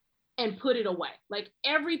and put it away. Like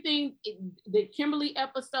everything, the Kimberly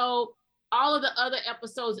episode, all of the other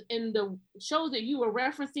episodes in the shows that you were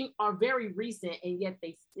referencing are very recent, and yet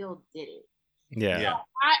they still did it. Yeah. So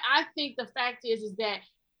I think the fact is that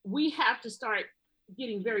we have to start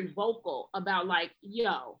getting very vocal about like,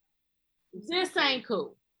 yo, this ain't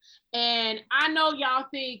cool. And I know y'all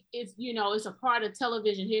think it's, you know, it's a part of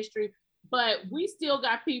television history, but we still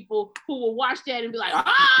got people who will watch that and be like, that's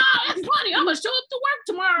funny. I'm gonna show up to work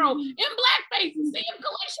tomorrow in blackface and see if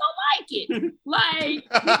Kalisha like it. Like,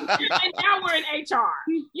 and now we're in HR.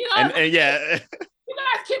 You know, and yeah, you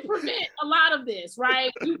guys can prevent a lot of this,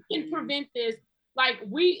 right? You can prevent this.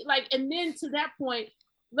 And then to that point,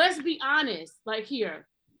 let's be honest. Like here,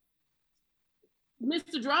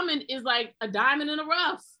 Mr. Drummond is like a diamond in the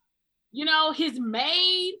rough. You know, his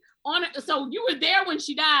maid. So you were there when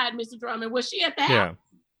she died, Mr. Drummond. Was she at the house? Yeah.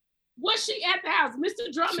 Was she at the house?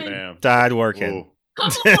 Mr. Drummond died working.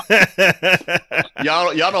 Come on.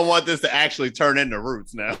 y'all don't want this to actually turn into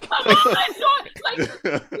Roots now. Come on, let's do it. Like,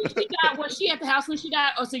 she died. Was she at the house when she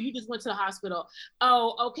died? Oh, so you just went to the hospital.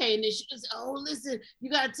 Oh, okay. And then she just, listen,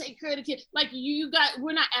 you gotta take care of the kid. Like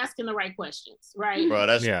we're not asking the right questions, right?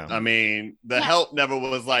 Bro, I mean, the help never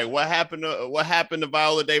was like, what happened to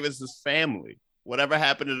Viola Davis's family? Whatever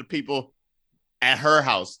happened to the people at her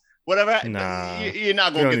house? Whatever. Nah, you're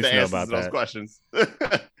not gonna get the answers to those questions.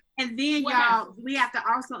 And then y'all, we have to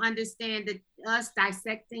also understand that us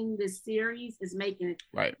dissecting this series is make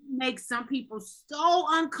some people so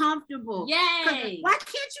uncomfortable. Yay! Why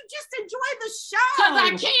can't you just enjoy the show? Because I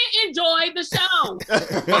can't enjoy the show.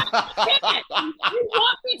 I can't. You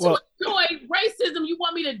want me to enjoy racism? You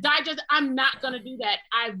want me to digest it? I'm not gonna do that.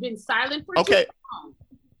 I've been silent for too long.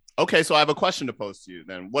 Okay, so I have a question to pose to you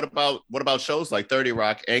then. What about shows like 30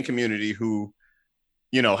 Rock and Community who,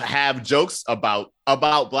 you know, have jokes about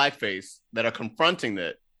blackface that are confronting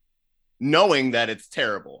it, knowing that it's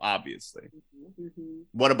terrible, obviously. Mm-hmm.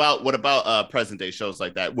 What about present day shows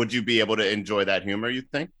like that? Would you be able to enjoy that humor, you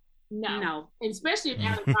think? No. And especially if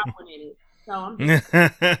Alan Copland in it. So I'm just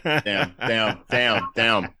damn.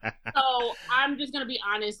 So I'm just gonna be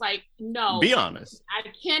honest, like, no. Be honest. I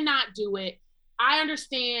cannot do it. I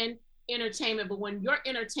understand entertainment, but when your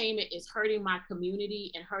entertainment is hurting my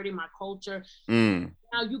community and hurting my culture,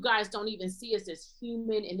 now you guys don't even see us as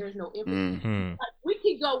human, and there's no empathy.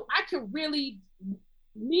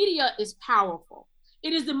 Media is powerful.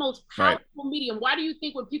 It is the most powerful medium. Why do you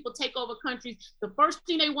think when people take over countries, the first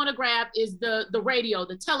thing they want to grab is the radio,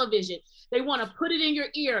 the television? They want to put it in your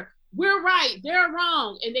ear. We're right, they're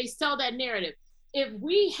wrong, and they sell that narrative. If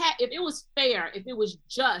it was fair, if it was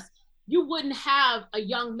just, you wouldn't have a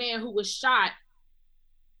young man who was shot.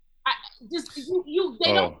 They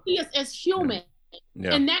don't see us as human.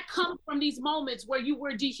 Yeah. And that comes from these moments where you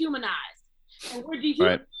were dehumanized. And we're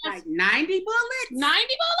dehumanized. Right. Like 90 bullets? 90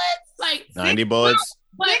 bullets? Like 90 bullets.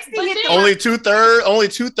 But only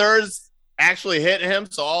two-thirds actually hit him.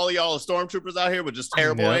 So all of y'all are stormtroopers out here with just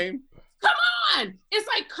terrible aim. Come on. It's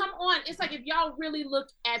like if y'all really look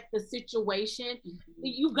at the situation,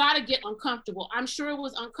 you got to get uncomfortable. I'm sure it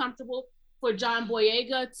was uncomfortable for John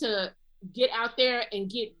Boyega to get out there and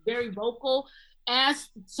get very vocal. As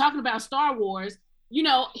talking about Star Wars, you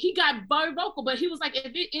know, he got very vocal, but he was like,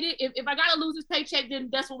 if I gotta lose this paycheck, then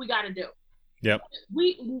that's what we gotta do. Yep.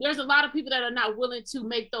 There's a lot of people that are not willing to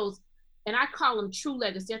make those, and I call them true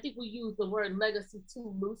legacy. I think we use the word legacy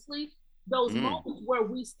too loosely. Those moments where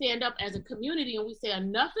we stand up as a community and we say,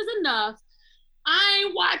 enough is enough. I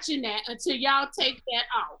ain't watching that until y'all take that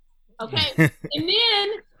off. Okay. And then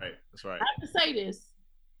that's right. I have to say this,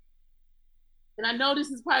 and I know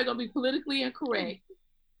this is probably gonna be politically incorrect,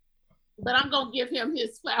 but I'm gonna give him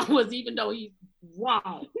his flowers even though he's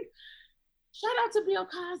wrong. Shout out to Bill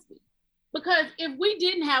Cosby. Because if we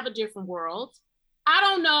didn't have a different world, I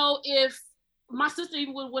don't know if my sister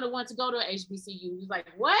even would have wanted to go to a HBCU. He's like,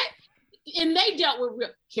 what? And they dealt with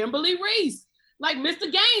Kimberly Reese, like Mr.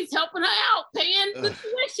 Gaines helping her out, paying the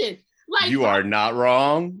tuition. Like, you are not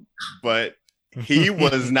wrong, but he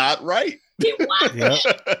was not right. He wasn't.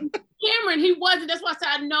 Cameron, he wasn't. That's why I said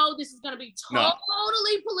I know this is going to be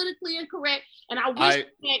totally politically incorrect, and I wish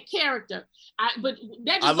he had character.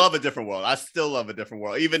 I love A Different World. I still love A Different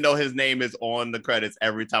World, even though his name is on the credits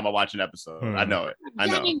every time I watch an episode. I know it. I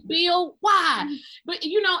know. Bill, why? But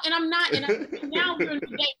you know, and I'm not. And now we're in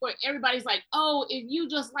a day where everybody's like, "Oh, if you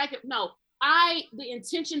just like it." No, the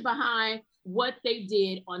intention behind what they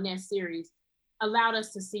did on that series allowed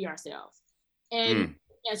us to see ourselves, and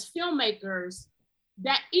as filmmakers.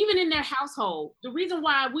 That even in their household, the reason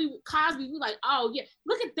why Cosby, we like, oh yeah,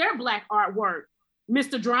 look at their Black artwork,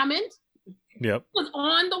 Mr. Drummond. Yep, was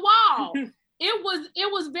on the wall.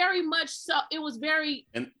 It was very much so. It was very.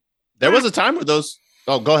 And there was a time where those.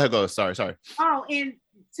 Oh, go ahead. Sorry. Oh, and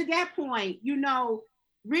to that point, you know,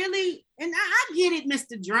 really, and I get it,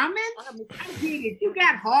 Mr. Drummond. I get it. You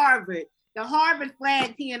got Harvard. The Harvard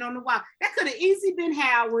flag pinned on the wall. That could have easily been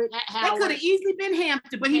Howard. That could have easily been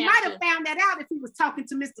Hampton, but he might have found that out if he was talking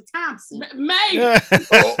to Mr. Thompson. Maybe. Mr.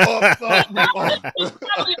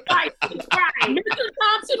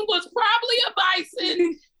 Thompson was probably a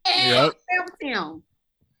bison. And that was him.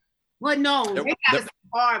 Well, no, they got to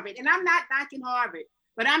Harvard. And I'm not knocking Harvard,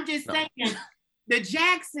 but I'm just saying the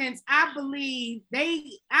Jacksons, I believe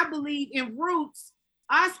in Roots.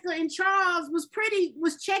 Oscar and Charles was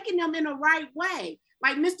checking them in the right way.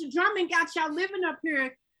 Like Mr. Drummond got y'all living up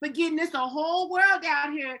here, forgetting there's a whole world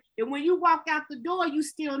out here. And when you walk out the door, you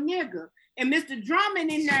still nigga. And Mr.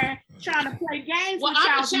 Drummond in there trying to play games with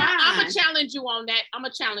y'all's mind. I'm gonna challenge you on that.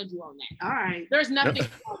 All right. There's nothing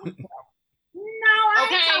wrong with that. No, I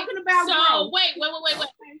ain't talking about so growth. Wait.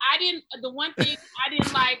 The one thing I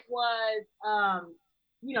didn't like was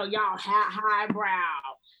y'all highbrow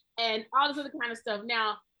and all this other kind of stuff.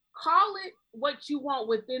 Now, call it what you want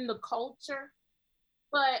within the culture,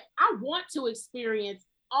 but I want to experience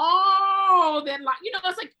all that, like,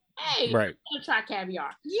 it's like, hey, right. I'm gonna try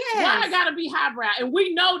caviar. Yeah. Why I gotta be highbrow? And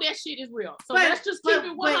we know that shit is real. So let's just keep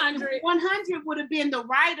it 100. 100 would have been the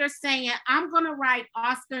writer saying, I'm gonna write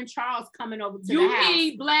Oscar and Charles coming over to the house. You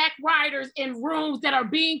need Black writers in rooms that are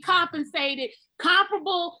being compensated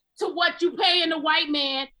comparable to what you pay in the white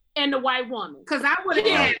man and the white woman. Because I would have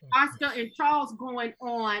had Oscar and Charles going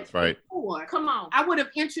on before. Come on. I would have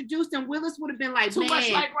introduced them. Willis would have been like, too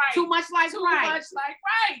much like right. Too much like right.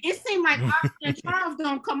 It seemed like Oscar and Charles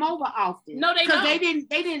don't come over often. No, they don't.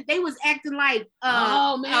 Because they was acting like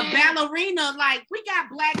a ballerina. Like, we got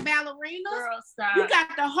Black ballerinas. Girl, stop. You got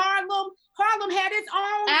the Harlem. Harlem had its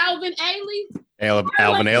own. Alvin Ailey.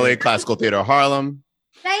 Alvin Ailey, Classical Theater Harlem.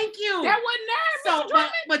 Thank you. That wasn't there,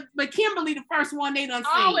 so, but Kimberly, the first one they done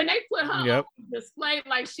seen. Oh, and they put her on display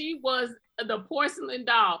like she was the porcelain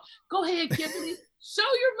doll. Go ahead, Kimberly, show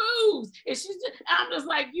your moves. And I'm just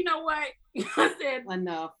like, you know what? I said,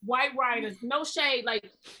 enough. White writers, no shade. Like,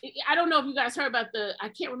 I don't know if you guys heard about I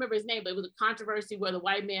can't remember his name, but it was a controversy where the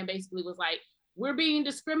white man basically was like, we're being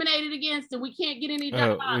discriminated against and we can't get any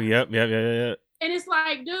jobs. Yep. And it's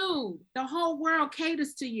like, dude, the whole world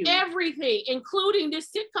caters to you. Everything, including this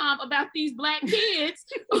sitcom about these Black kids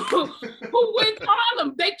who went to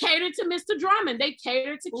Harlem. They catered to Mr. Drummond. They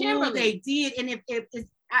catered to Kimberly. Oh, they did. And they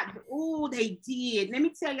did. Let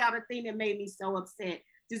me tell y'all the thing that made me so upset.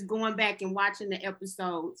 Just going back and watching the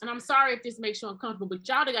episodes. And I'm sorry if this makes you uncomfortable, but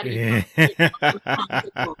y'all got to get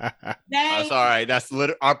uncomfortable. That's all right. That's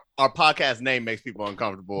our podcast name makes people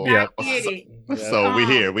uncomfortable. Yeah. So we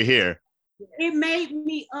here. It made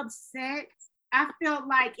me upset. I felt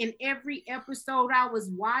like in every episode I was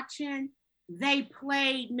watching, they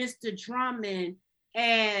played Mr. Drummond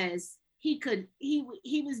as he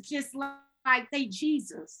was just like they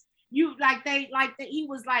Jesus. he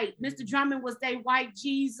was like Mr. Drummond was their white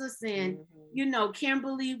Jesus, and you know,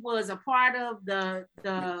 Kimberly was a part of the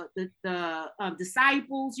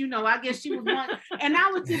disciples. You know, I guess she was one, and I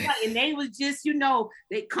was just like, and they was just, you know,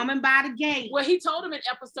 they coming by the gate. Well, he told him in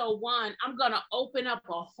episode 1, I'm gonna open up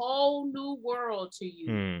a whole new world to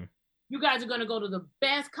you. You guys are gonna go to the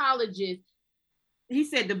best colleges. He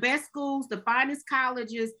said the best schools, the finest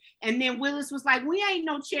colleges. And then Willis was like, we ain't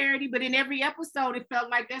no charity, but in every episode, it felt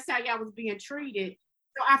like that's how y'all was being treated.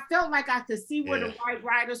 So I felt like I could see where the white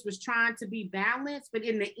writers was trying to be balanced, but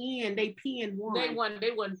in the end, they pinned one. They won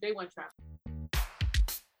trying.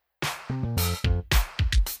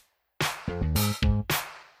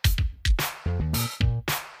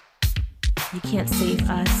 You can't save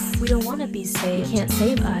us. We don't want to be saved. You can't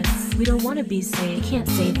save us. We don't want to be saved. You can't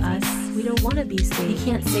save us. We don't want to be saved. You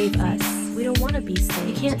can't save us. We don't want to be saved.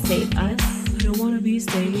 You can't save us. We don't want to be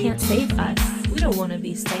saved. You can't save us. We don't want to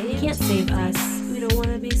be saved. You can't save us. We don't want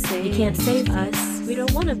to be saved. You can't save us. We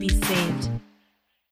don't want to be saved.